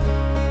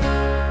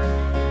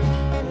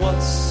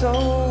 What's so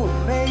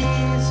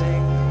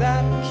amazing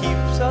that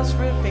keeps us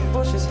ripping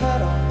Bush's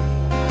head off?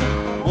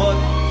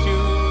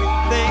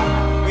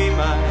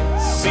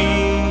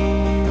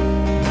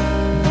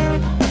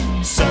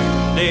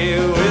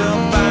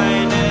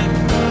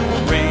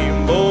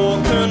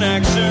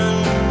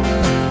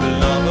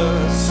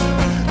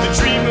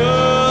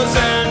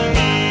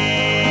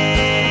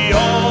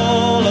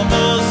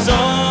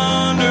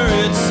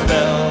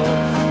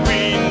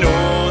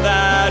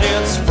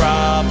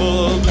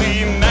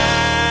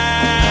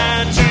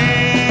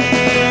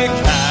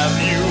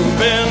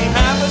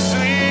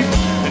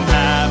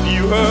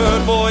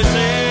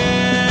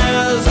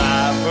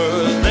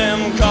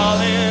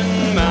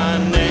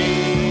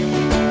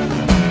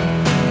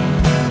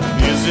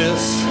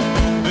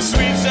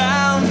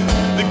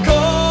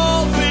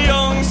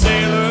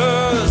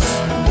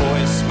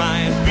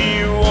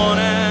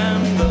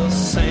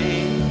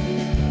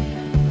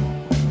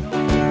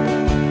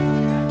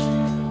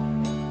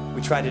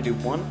 try to do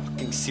one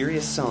fucking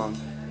serious song,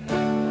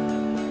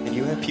 and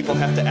you have people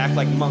have to act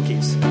like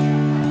monkeys.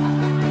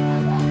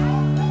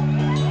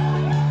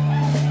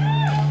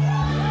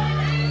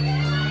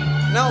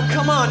 No,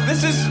 come on.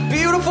 This is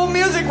beautiful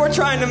music we're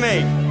trying to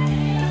make.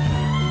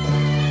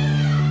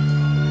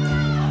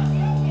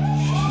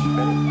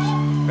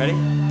 Ready?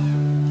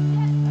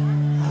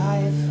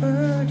 I've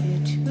heard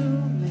it too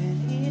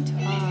many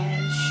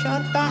times.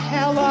 Shut the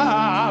hell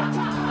up.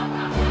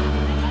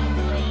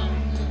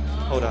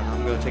 Hold on,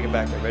 I'm going to take it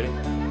back there. Ready?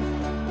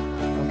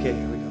 Okay,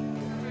 here we go.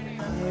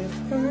 I've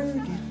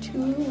heard it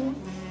too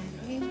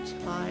many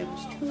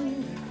times to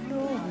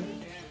ignore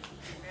it.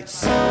 It's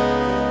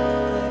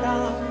something that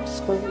I'm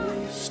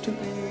supposed to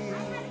be.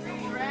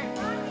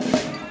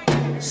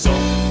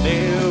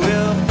 Someday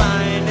we'll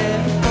find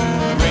it.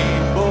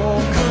 Rainbow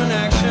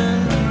connection.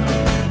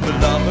 The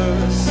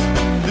lovers,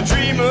 the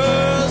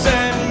dreamers,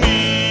 and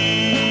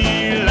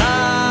me.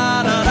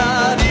 La da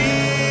da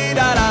dee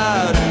da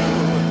da doo.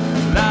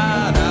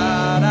 La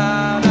da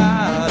da da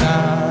da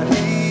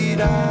dee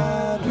da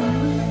doo.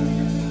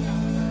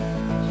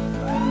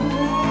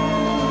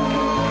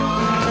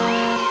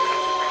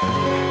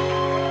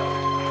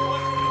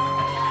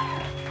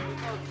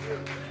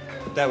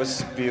 That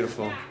was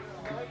beautiful.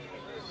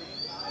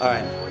 All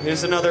right,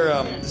 here's another.